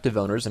respective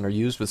owners and are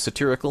used with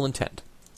satirical intent.